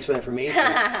 hey, thanks for the information.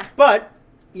 But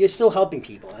you're still helping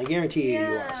people. I guarantee you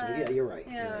are. So, yeah, you're right.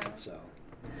 Yeah. You're right. So.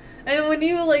 And when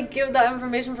you, like, give that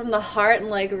information from the heart and,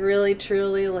 like, really,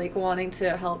 truly, like, wanting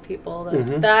to help people,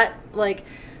 that, like,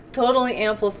 totally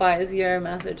amplifies your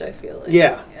message, I feel like.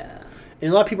 Yeah. Yeah. And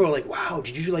a lot of people are like, wow,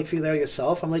 did you, like, figure that out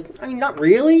yourself? I'm like, I mean, not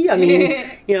really. I mean,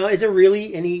 you know, is there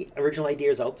really any original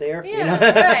ideas out there? Yeah, you know?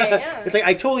 right, yeah. It's like,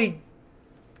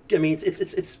 I mean,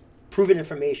 it's proven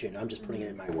information. I'm just putting it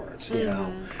in my words, you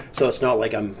know? So it's not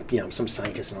like I'm, you know, some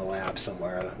scientist in a lab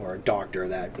somewhere or a doctor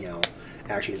that, you know,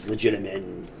 actually is legitimate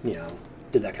and, you know,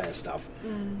 did that kind of stuff.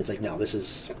 It's like, no, this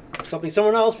is something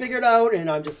someone else figured out, and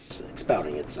I'm just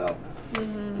expounding it. So, you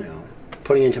know,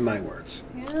 putting it into my words.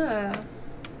 Yeah.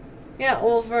 Yeah,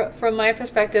 well, from my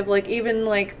perspective, like, even,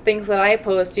 like, things that I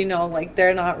post, you know, like,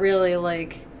 they're not really,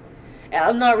 like,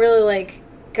 I'm not really, like,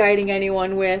 guiding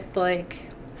anyone with, like,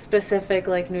 specific,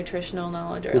 like, nutritional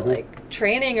knowledge or, like,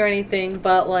 training or anything,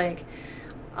 but, like,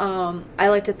 I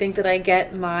like to think that I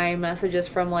get my messages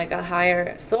from, like, a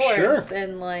higher source,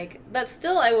 and, like, that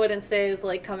still I wouldn't say is,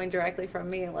 like, coming directly from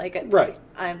me, like, it's,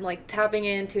 I'm, like, tapping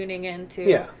in, tuning into.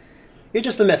 Yeah, you're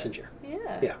just the messenger.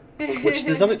 Yeah. Which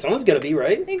there's something, someone's got to be,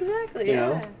 right? Exactly, you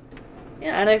know?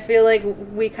 Yeah, and I feel like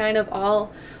we kind of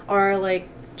all are, like,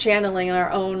 channeling our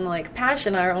own, like,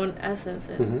 passion, our own essence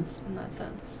in that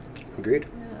sense. Agreed.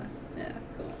 Yeah,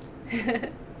 cool.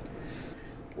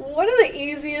 What are the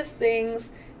easiest things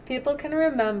people can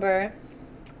remember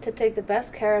to take the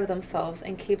best care of themselves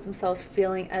and keep themselves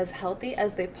feeling as healthy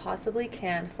as they possibly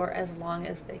can for as long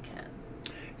as they can?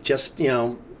 Just, you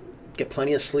know, get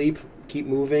plenty of sleep, keep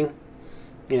moving.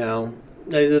 You know,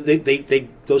 they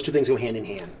those two things go hand in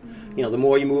hand. You know, the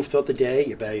more you move throughout the day,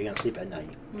 you're better you're going to sleep at night.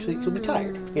 You'll be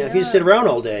tired. You know, if you just sit around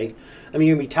all day, I mean,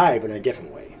 you're going to be tired, but in a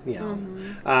different way, you know.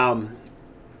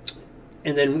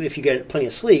 And then if you get plenty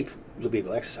of sleep, you'll be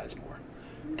able to exercise more.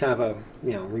 Kind of a,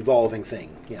 you know, revolving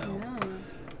thing, you know.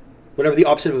 Whatever the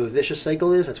opposite of a vicious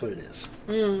cycle is, that's what it is.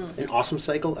 An awesome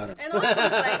cycle? I don't know. An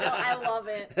awesome cycle. I love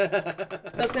it.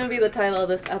 That's going to be the title of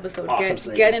this episode.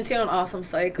 Awesome get into an awesome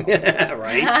cycle. Yeah,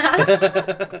 right?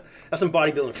 I have some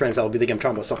bodybuilding friends that will be thinking I'm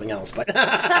talking about something else, but we're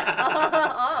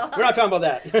not talking about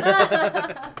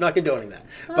that. Not condoning that.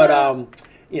 But,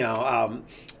 you know,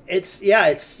 it's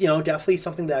definitely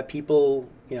something that people,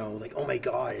 like, oh my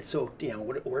God, it's so,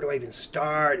 where do I even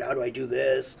start? How do I do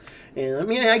this? And I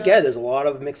mean, I get it. There's a lot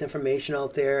of mixed information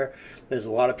out there. There's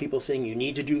a lot of people saying you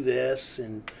need to do this,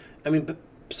 and I mean, but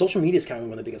social media is kind of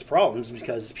one of the biggest problems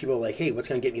because people are like, hey, what's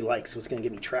going to get me likes? What's going to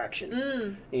get me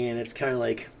traction? And it's kind of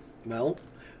like, well,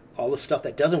 all the stuff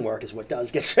that doesn't work is what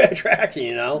does get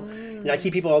traction, And I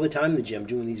see people all the time in the gym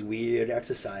doing these weird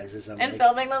exercises. I'm and like,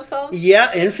 filming themselves?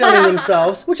 Yeah, and filming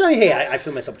themselves, which I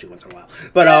film myself too once in a while.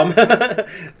 But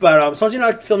but as long as you're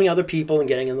not filming other people and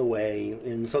getting in the way,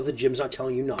 and as long as the gym's not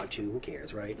telling you not to, who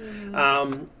cares, right?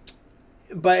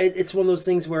 But it's one of those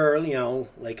things where,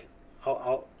 like,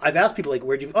 I've asked people, like,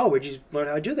 where'd you learn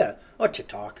how to do that? Oh,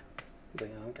 TikTok.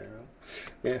 Like, oh, okay.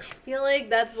 Yeah. I feel like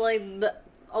that's like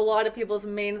a lot of people's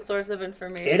main source of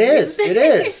information. It is.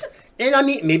 And I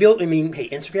mean, hey,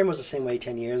 Instagram was the same way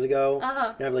 10 years ago.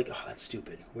 And I'm like, oh, that's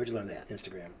stupid. Where'd you learn that?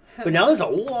 Instagram. But now there's a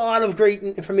lot of great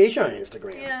information on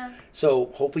Instagram. Yeah.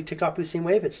 So hopefully TikTok will be the same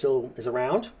way if it still is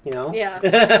around, Yeah. See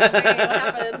what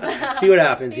happens. See what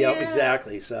happens. Yeah,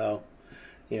 exactly. So,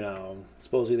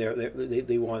 supposedly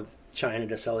they want China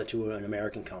to sell it to an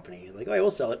American company. Like, oh, I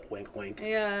will sell it. Wink, wink.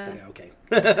 Yeah. Okay.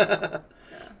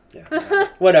 Yeah.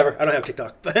 Whatever. I don't have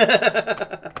TikTok. I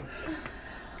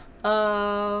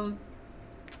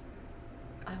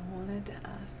wanted to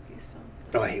ask you something.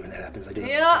 Oh, I hate when that happens. I do.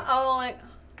 Yeah. I'm like,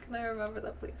 can I remember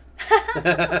that, please?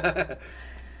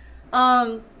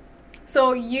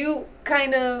 So you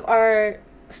kind of are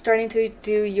starting to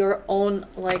do your own,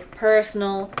 like,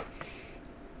 personal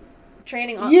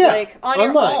training on, like, on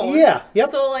your own. Yeah.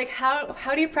 Yep. So, like, how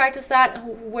do you practice that?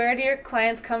 Where do your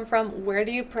clients come from? Where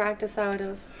do you practice out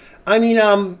of? I mean,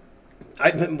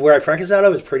 where I practice out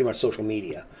of is pretty much social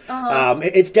media.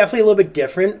 It's definitely a little bit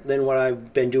different than what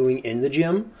I've been doing in the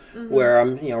gym, where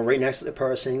I'm, right next to the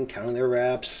person, counting their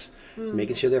reps,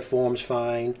 making sure their form's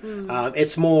fine.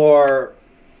 It's more,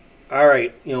 all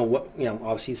right,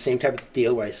 obviously the same type of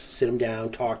deal where I sit them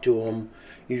down, talk to them,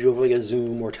 usually over like a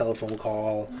Zoom or telephone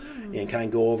call, and kind of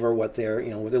go over what they're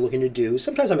looking to do.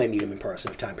 Sometimes I might meet them in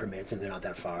person if time permits and they're not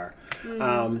that far.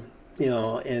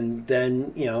 And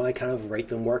then, I kind of rate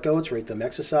them workouts, rate them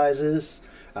exercises,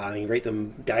 rate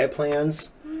them diet plans,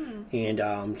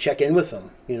 and check in with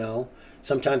them,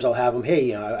 Sometimes I'll have them,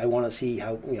 hey, I want to see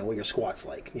how, what your squat's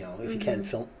like, if you can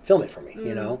film it for me,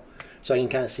 so I can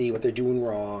kind of see what they're doing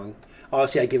wrong.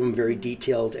 Obviously, I give them very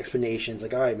detailed explanations,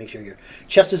 like, all right, make sure your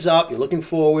chest is up, you're looking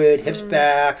forward, hips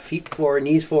back, feet forward,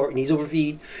 knees over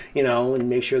feet, and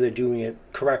make sure they're doing it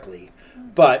correctly.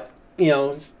 But,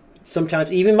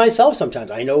 sometimes, even myself,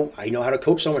 sometimes I know how to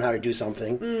coach someone how to do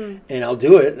something, and I'll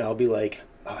do it, and I'll be like,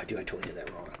 oh, I totally did that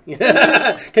wrong.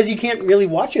 Because you can't really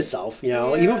watch yourself,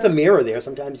 even with the mirror there.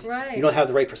 Sometimes you don't have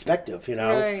the right perspective,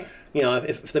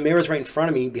 if the mirror's right in front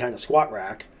of me behind the squat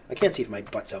rack, I can't see if my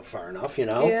butt's out far enough,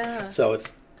 So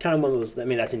it's kind of one of those. I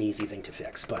mean, that's an easy thing to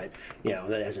fix, but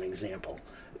that as an example.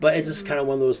 But it's just kind of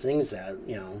one of those things that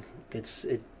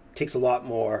it takes a lot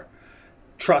more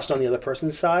trust on the other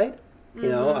person's side,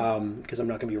 because I'm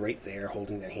not going to be right there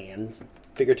holding their hand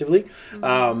figuratively.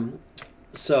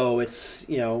 So it's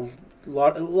a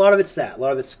lot of it's that. A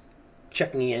lot of it's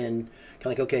checking in, kind of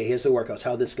like, okay, here's the workouts.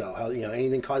 How'd this go? How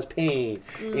anything caused pain?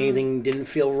 Anything didn't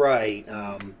feel right?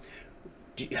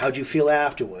 How'd you feel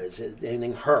afterwards?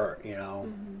 Anything hurt?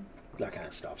 That kind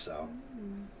of stuff. So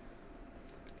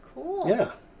cool.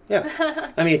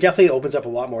 Yeah. I mean, it definitely opens up a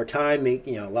lot more time.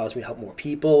 Allows me to help more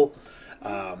people.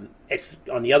 It's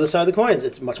on the other side of the coin.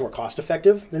 It's much more cost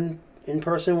effective than in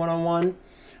person one-on-one.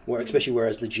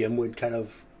 Whereas the gym would kind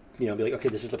of be like, okay,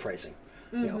 this is the pricing.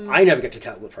 I never get to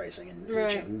tell the pricing in the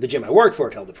gym. The gym I work for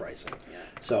tell the pricing.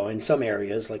 So in some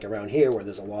areas, like around here, where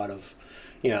there's a lot of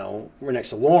we're next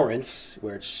to Lawrence,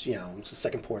 where it's it's the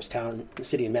second poorest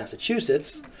city in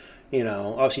Massachusetts.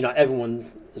 Obviously not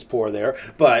everyone is poor there,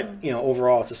 but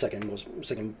overall it's the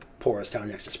second poorest town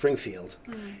next to Springfield.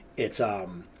 It's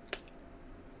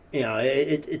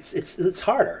it's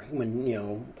harder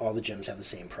when all the gyms have the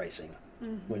same pricing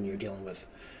when you're dealing with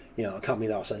a company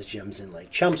that also has gyms in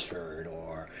like Chelmsford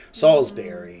or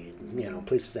Salisbury,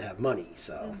 places that have money.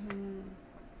 So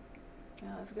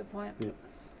yeah, that's a good point. Yeah.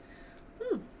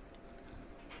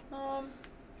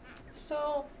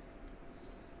 So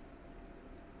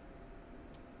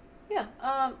yeah,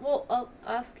 well, I'll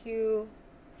ask you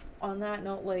on that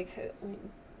note, like,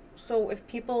 so if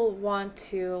people want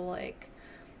to like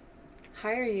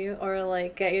hire you or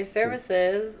like get your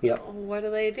services, what do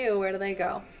they do? Where do they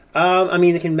go? I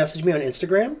mean, they can message me on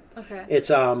Instagram. Okay. It's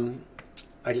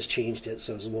I just changed it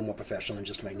so it's a little more professional than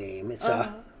just my name. It's hold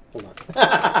on.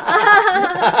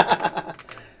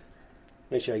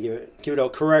 Make sure I give it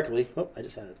out correctly. Oh, I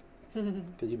just had it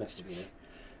because you messaged me there.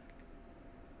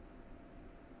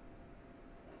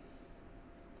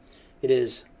 It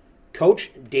is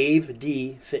Coach Dave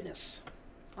D Fitness.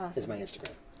 Awesome. Is my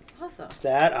Instagram. Awesome.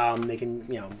 That they can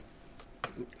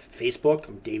Facebook.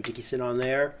 I'm Dave Dickieson on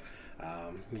there.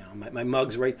 My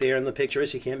mug's right there in the picture,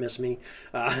 so you can't miss me.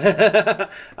 My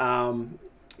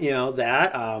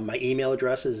email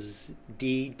address is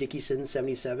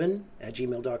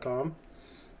ddickieson77@gmail.com.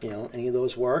 Any of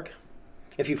those work.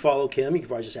 If you follow Kim, you can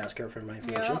probably just ask her for my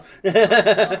information.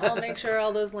 Yep. I'll make sure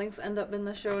all those links end up in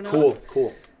the show notes.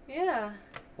 Cool. Yeah.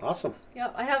 Awesome.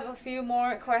 Yep, I have a few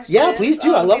more questions. Yeah, please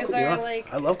do. I love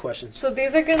I love questions. So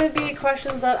these are going to be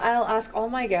questions that I'll ask all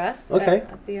my guests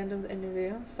at the end of the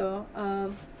interview. So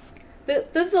this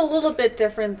is a little bit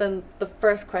different than the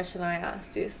first question I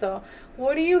asked you. So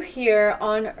what are you here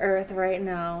on Earth right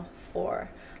now for?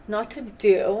 Not to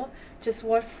do, just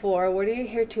what for? What are you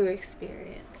here to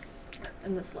experience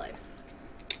in this life?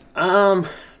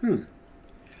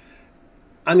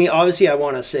 Obviously, I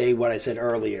want to say what I said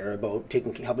earlier about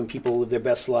helping people live their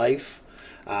best life.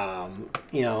 Try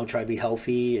to be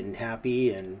healthy and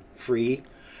happy and free.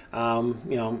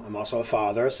 I'm also a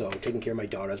father, so taking care of my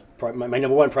daughter is my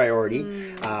number one priority.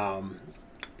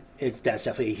 That's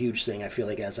definitely a huge thing. I feel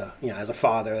like as a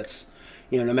father, that's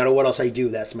no matter what else I do,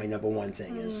 that's my number one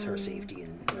thing is her safety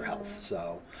and her health.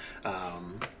 So, other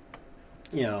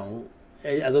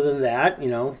than that,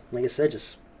 like I said,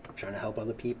 just trying to help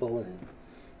other people and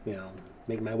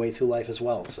make my way through life as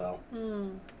well. So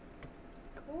cool.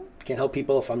 Can't help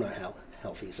people if I'm not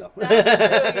healthy. So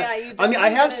that's true. Yeah, you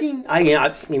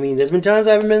there's been times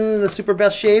I haven't been in the super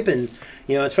best shape, and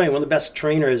it's funny. One of the best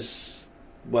trainers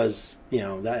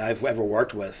that I've ever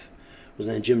worked with was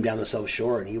in a gym down the South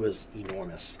Shore, and he was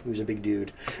enormous. He was a big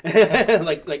dude,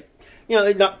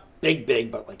 not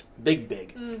big, but like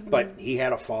big. Mm-hmm. But he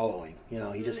had a following.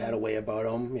 He just had a way about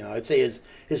him. I'd say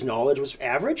his knowledge was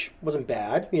average, wasn't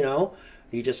bad. He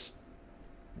just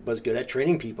was good at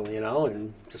training people.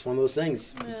 And just one of those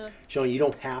things, showing you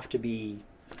don't have to be,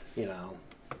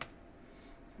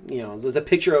 the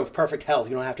picture of perfect health.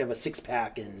 You don't have to have a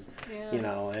 6-pack, and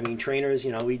trainers.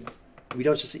 We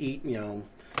don't just eat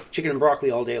chicken and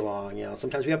broccoli all day long.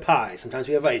 Sometimes we have pie. Sometimes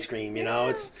we have ice cream. We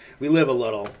live a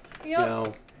little.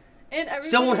 Yep.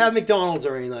 Still won't have McDonald's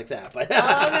or anything like that, but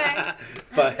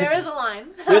but there is a line.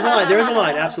 There is a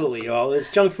line, absolutely. There's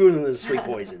junk food and there's street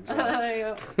poison.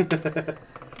 So.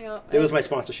 There was my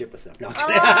sponsorship with them. No,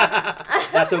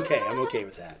 that's okay. I'm okay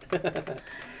with that.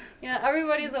 Yeah,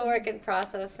 everybody's a work in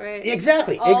process, right?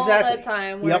 Exactly. All the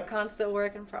time, we're a constant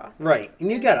work in process. Right,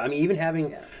 and you got it. Even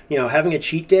having, having a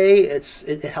cheat day,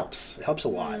 it helps. It helps a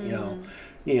lot.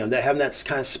 That having that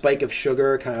kind of spike of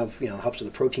sugar kind of helps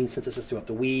with the protein synthesis throughout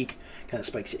the week. Kind of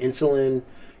spikes insulin.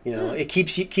 It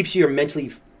keeps you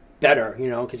mentally better.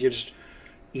 Because you're just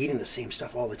eating the same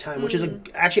stuff all the time, which is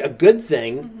actually a good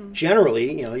thing.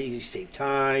 Generally, you save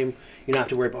time. You don't have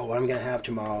to worry about what I'm going to have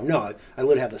tomorrow. No, I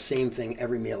literally have the same thing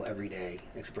every meal every day,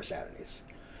 except for Saturdays.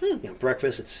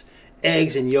 Breakfast it's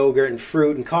eggs and yogurt and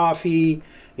fruit and coffee.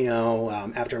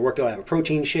 After I work out, I have a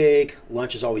protein shake.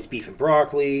 Lunch is always beef and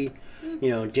broccoli.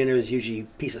 Dinner is usually a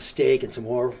piece of steak and some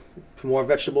more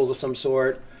vegetables of some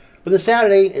sort. But then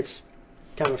Saturday, it's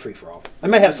kind of a free-for-all. I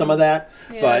might have some of that,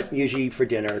 but usually for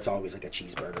dinner, it's always like a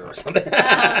cheeseburger or something.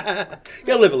 Gotta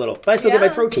live a little. But I still get my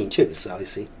protein, too, so you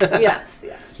see. Yes.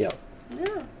 Yep.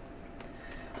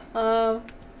 Yeah.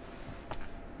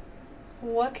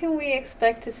 What can we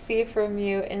expect to see from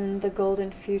you in the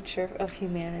golden future of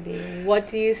humanity? What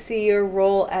do you see your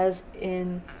role as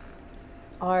in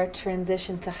our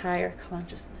transition to higher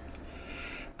consciousness?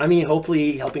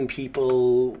 Hopefully helping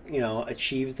people,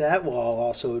 achieve that while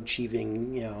also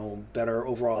achieving, better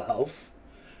overall health.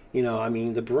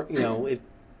 If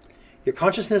your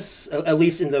consciousness, at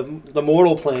least in the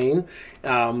mortal plane,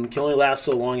 can only last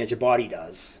so long as your body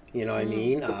does. You know what I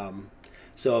mean?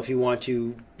 So if you want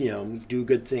to, do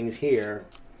good things here,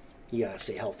 you gotta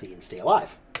stay healthy and stay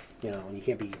alive. And you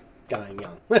can't be dying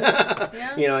young.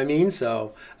 You know what I mean?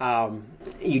 So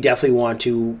you definitely want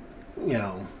to,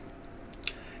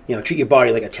 treat your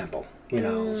body like a temple.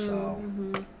 So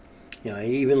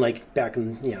even like back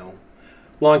in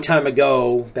long time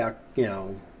ago,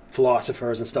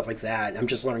 philosophers and stuff like that. I'm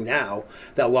just learning now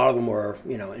that a lot of them were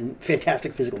in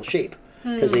fantastic physical shape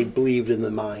because they believed in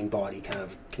the mind-body kind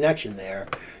of connection there.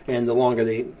 And the longer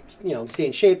they stay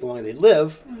in shape, the longer they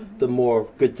live, the more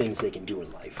good things they can do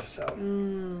in life. So.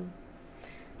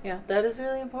 Yeah, that is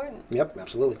really important. Yep,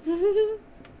 absolutely.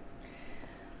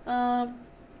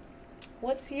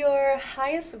 What's your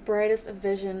highest, brightest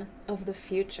vision of the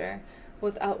future?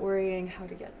 without worrying how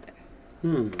to get there?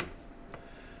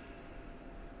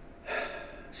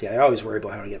 See, I always worry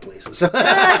about how to get places. So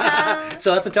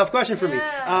that's a tough question for me.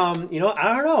 You know,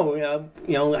 I don't know.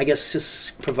 You know, I guess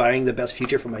just providing the best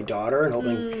future for my daughter and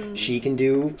hoping she can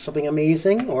do something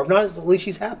amazing, or if not, at least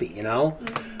she's happy. You know,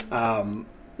 I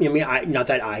mean, not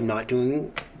that I'm not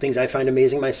doing things I find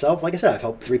amazing myself. Like I said, I've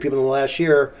helped 3 people in the last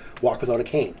year walk without a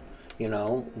cane. You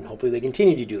know, and hopefully they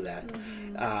continue to do that.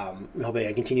 And hopefully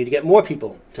I continue to get more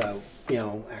people to, you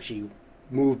know, actually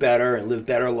move better and live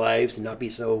better lives and not be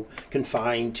so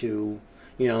confined to,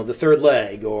 you know, the third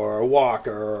leg or a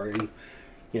walker or,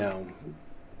 you know,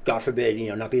 God forbid, you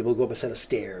know, not be able to go up a set of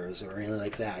stairs or anything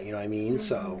like that. You know what I mean?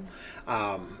 So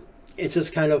it's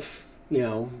just kind of, you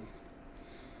know,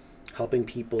 helping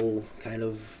people kind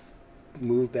of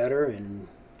move better and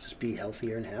just be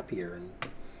healthier and happier. And,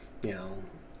 you know,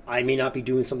 I may not be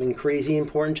doing something crazy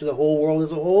important to the whole world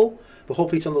as a whole, but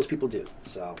hopefully some of those people do.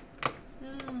 So.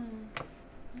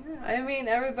 I mean,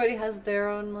 everybody has their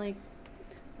own, like,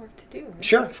 work to do. Right?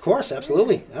 Sure, of course,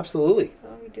 absolutely, absolutely.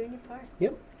 So you're doing your part.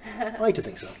 Yep, I like to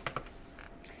think so.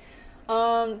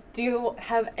 Do you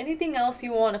have anything else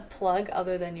you want to plug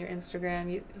other than your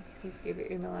Instagram? You give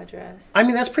your email address. I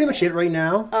mean, that's pretty much it right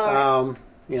now. Right.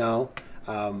 You know,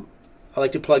 I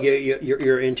like to plug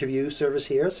your interview service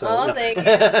here. So, thank you.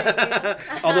 Thank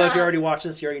you. Although if you already watched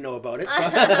this, you already know about it.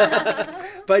 So.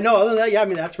 But no, other than that, yeah, I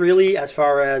mean, that's really, as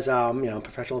far as, you know,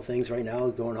 professional things right now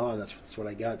going on, that's what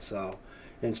I got. So,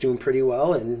 and it's doing pretty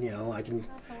well, and, you know, I can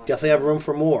definitely have room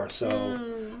for more. So,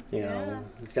 you know,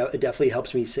 it definitely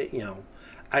helps me sit, you know,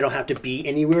 I don't have to be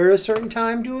anywhere at a certain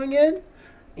time doing it.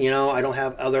 You know, I don't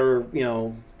have other, you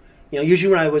know,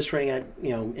 usually when I was training at, you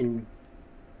know, in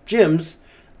gyms,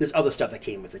 there's other stuff that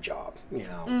came with the job, you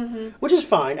know, which is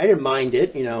fine. I didn't mind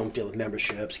it, you know, deal with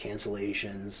memberships,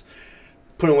 cancellations,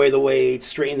 putting away the weights,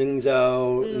 straightening things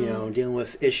out, you know, dealing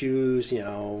with issues, you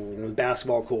know, in the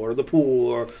basketball court or the pool,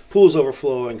 or pool's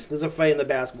overflowing, so there's a fight in the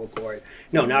basketball court.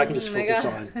 No, now I can just focus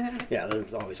on, yeah,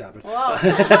 that always happens.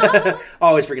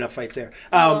 Always bringing up fights there.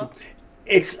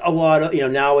 It's a lot of, you know,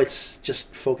 now it's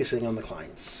just focusing on the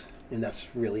clients, and that's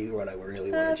really what I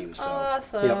really want to do. So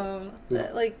awesome.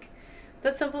 Yep. Like,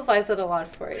 that simplifies it a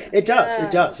lot for you. It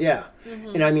does, yeah.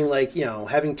 And I mean, like, you know,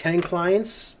 having 10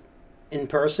 clients in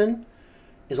person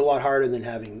is a lot harder than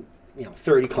having, you know,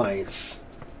 30 clients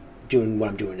doing what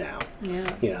I'm doing now.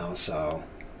 Yeah. You know, so.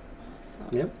 Awesome.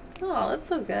 Yeah. Oh, that's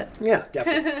so good. Yeah,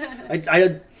 definitely.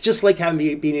 I just like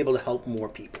being able to help more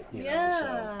people, you know,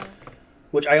 so.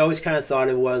 Which I always kind of thought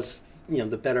it was, you know,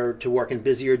 the better to work in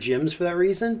busier gyms for that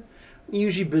reason.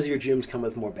 Usually busier gyms come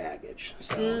with more baggage.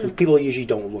 So, and people usually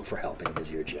don't look for help in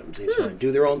busier gyms. They just want to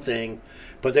do their own thing,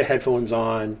 put their headphones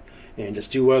on, and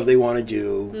just do whatever they want to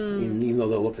do, even though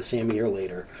they'll look the same a year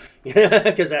later.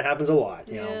 Because that happens a lot.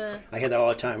 You know, I hear that all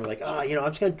the time. We're like, you know,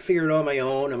 I'm just going to figure it out on my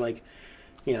own. I'm like,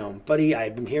 you know, buddy,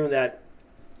 I've been hearing that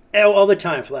all the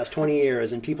time for the last 20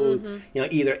 years. And people, you know,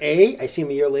 either A, I see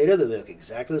them a year later, they look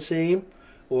exactly the same,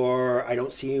 or I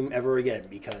don't see them ever again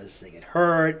because they get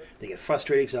hurt, they get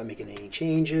frustrated because I'm not making any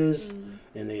changes, and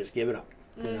they just give it up.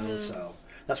 You know, so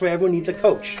that's why everyone needs a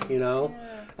coach. You know,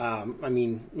 I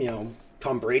mean, you know,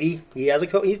 Tom Brady, he has a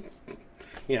coach.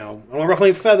 You know, I don't want to ruffle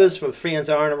any feathers for fans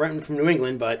that aren't from New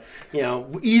England, but, you know,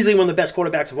 easily one of the best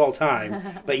quarterbacks of all time.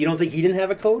 But you don't think he didn't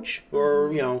have a coach? Or,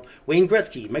 you know, Wayne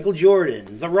Gretzky, Michael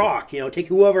Jordan, The Rock, you know, take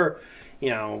whoever, you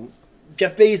know,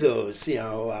 Jeff Bezos, you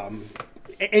know,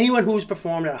 anyone who's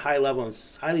performed at a high level and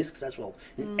is highly successful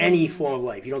in any form of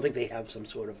life. You don't think they have some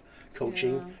sort of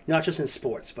coaching, not just in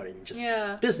sports, but in just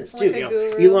business too. Like you know,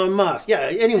 guru. Elon Musk,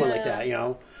 anyone like that, you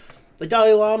know. The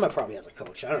Dalai Lama probably has a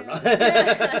coach. I don't know.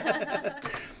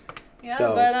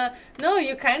 But no,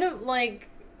 you kind of like,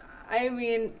 I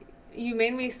mean, you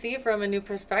made me see from a new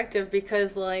perspective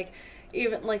because, like,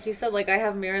 even like you said, like, I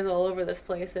have mirrors all over this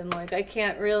place, and like I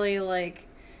can't really like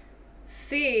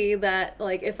see that,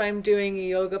 like, if I'm doing a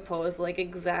yoga pose, like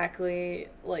exactly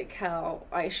like how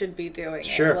I should be doing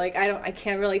it. Like I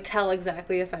can't really tell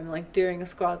exactly if I'm like doing a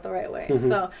squat the right way.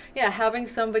 So yeah, having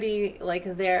somebody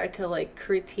like there to like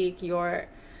critique your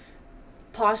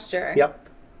posture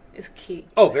is key.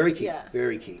 Oh, very key.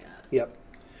 Very key. Yep.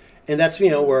 And that's, you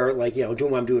know, where, like, you know,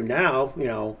 doing what I'm doing now, you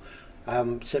know,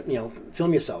 you know,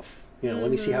 film yourself, you know,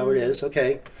 let me see how it is.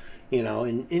 Okay. You know,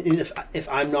 and if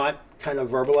I'm not kind of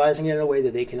verbalizing it in a way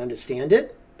that they can understand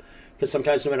it, because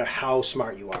sometimes no matter how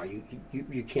smart you are,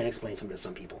 you can't explain something to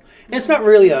some people. And it's not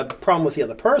really a problem with the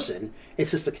other person.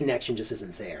 It's just the connection just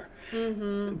isn't there.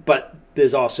 But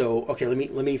there's also, okay,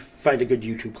 let me find a good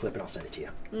YouTube clip and I'll send it to you.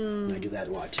 And I do that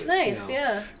a lot too. Nice, you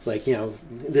know? Like, you know,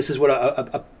 this is what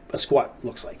a squat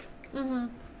looks like.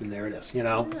 and there it is, you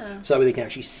know? Yeah. So that way they can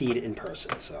actually see it in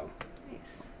person, so.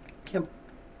 Nice. Yep.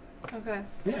 Okay.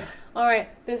 Yeah. All right.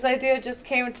 This idea just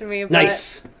came to me. But,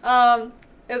 Nice.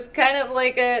 It's kind of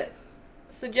like a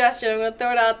suggestion. I'm going to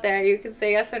throw it out there. You can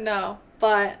say yes or no.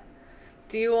 But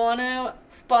do you want to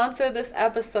sponsor this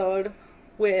episode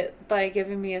by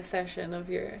giving me a session of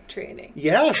your training?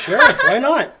 Yeah, sure. Why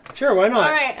not? Sure, why not?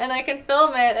 All right. And I can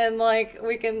film it and, like,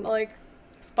 we can, like,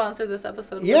 sponsor this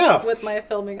episode with my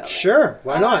filming of it. Sure,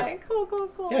 why not? Right,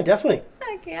 cool. Yeah, definitely.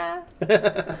 Heck yeah.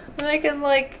 And I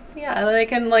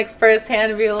can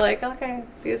firsthand be like, okay,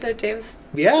 these are James.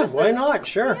 Yeah, why not?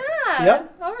 Sure. Yeah.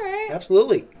 Yep. All right.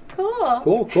 Absolutely. Cool.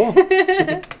 Cool.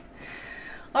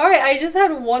 All right, I just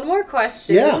had one more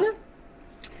question. Yeah.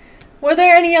 Were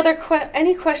there any other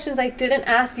any questions I didn't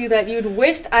ask you that you'd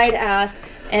wished I'd asked,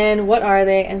 and what are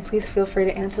they? And please feel free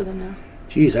to answer them now.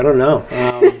 Jeez, I don't know.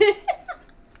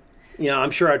 You know,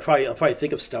 I'm sure I'll probably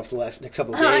think of stuff the next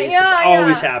couple of days.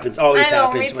 Always happens. Always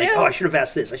happens. Me I'm too. like, oh, I should have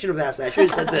asked this. I should have asked that. I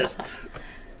should have said this.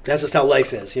 That's just how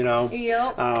life is, you know.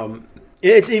 Yep.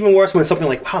 It's even worse when it's something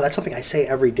like, wow, that's something I say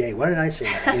every day. Why did I say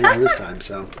that? You know, this time.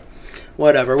 So,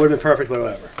 whatever. It would have been perfect, but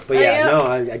whatever. But yeah, no,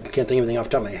 I can't think of anything off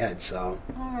the top of my head. So,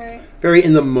 all right. Very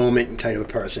in the moment kind of a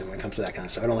person when it comes to that kind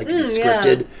of stuff. I don't like to be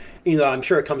scripted. You know, I'm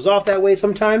sure it comes off that way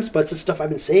sometimes, but it's the stuff I've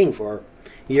been saying for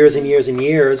years and years and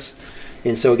years.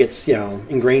 And so it gets, you know,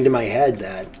 ingrained in my head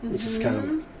that it just kind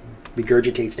of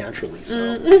regurgitates naturally. So,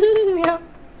 yeah.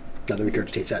 Not that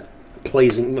regurgitates that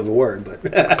pleasing of a word,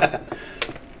 but.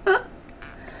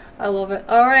 I love it.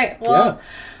 All right. Well,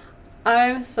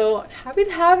 I'm so happy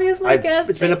to have you as my guest.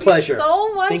 It's been a pleasure. Thank you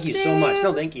so much. Thank you so much.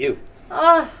 No, thank you.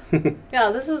 Yeah,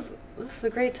 this is a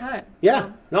great time. Yeah.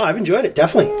 No, I've enjoyed it.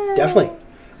 Definitely. Yay. Definitely.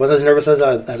 Wasn't as nervous as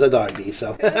I thought I'd be.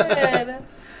 So. Good.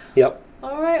 Yep.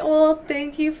 All right. Well,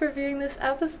 thank you for viewing this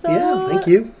episode. Yeah. Thank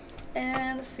you.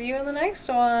 And see you in the next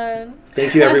one.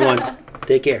 Thank you, everyone.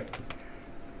 Take care.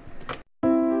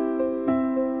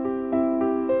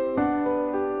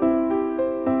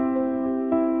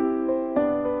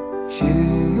 She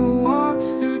walks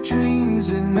through dreams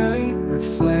at night,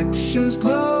 reflections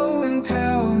glow in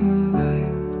pale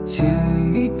moonlight.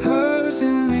 Chimney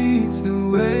person leads the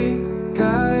way,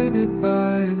 guided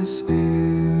by the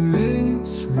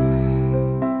spirit's ray.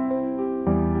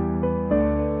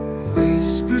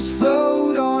 Whispers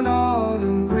float on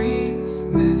autumn breeze,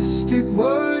 mystic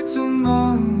words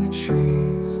among the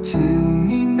trees.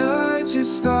 Chimney nudges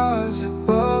stars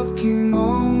above,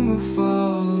 kimomu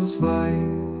falls light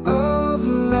of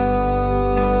love.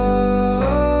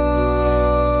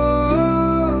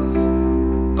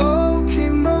 Oh,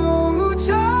 kimomu,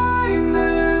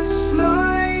 timeless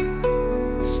flight.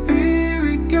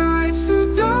 Spirit guides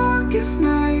through darkest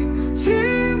night.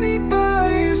 Take me by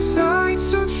your side,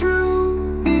 so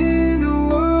true. In a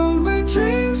world where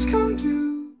dreams come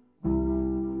true.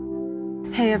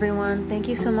 Hey everyone, thank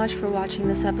you so much for watching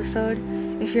this episode.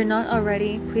 If you're not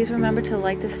already, please remember to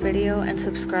like this video and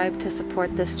subscribe to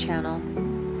support this channel.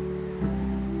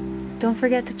 Don't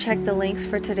forget to check the links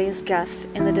for today's guest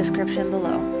in the description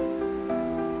below.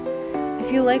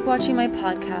 If you like watching my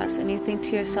podcast and you think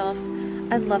to yourself,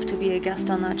 I'd love to be a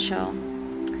guest on that show,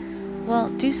 well,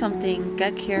 do something,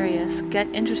 get curious, get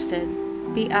interested,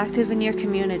 be active in your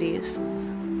communities.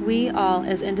 We all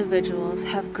as individuals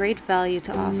have great value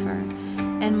to offer,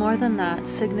 and more than that,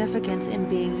 significance in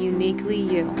being uniquely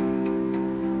you.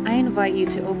 I invite you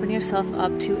to open yourself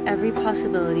up to every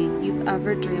possibility you've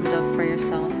ever dreamed of for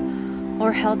yourself,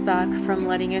 or held back from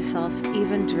letting yourself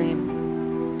even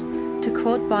dream. To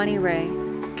quote Bonnie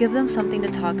Raitt, give them something to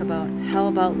talk about. How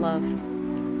about love?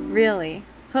 Really,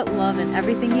 put love in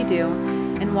everything you do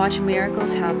and watch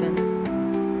miracles happen.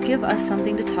 Give us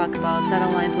something to talk about that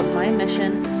aligns with my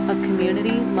mission of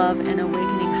community, love, and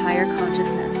awakening higher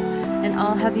consciousness, and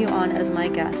I'll have you on as my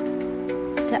guest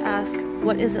to ask,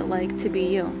 what is it like to be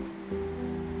you?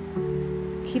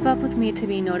 Keep up with me to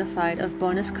be notified of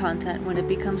bonus content when it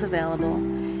becomes available,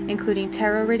 including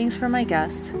tarot readings for my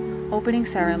guests, opening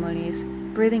ceremonies,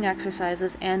 breathing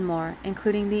exercises, and more,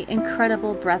 including the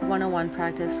incredible Breath 101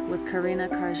 practice with Karina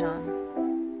Karjan.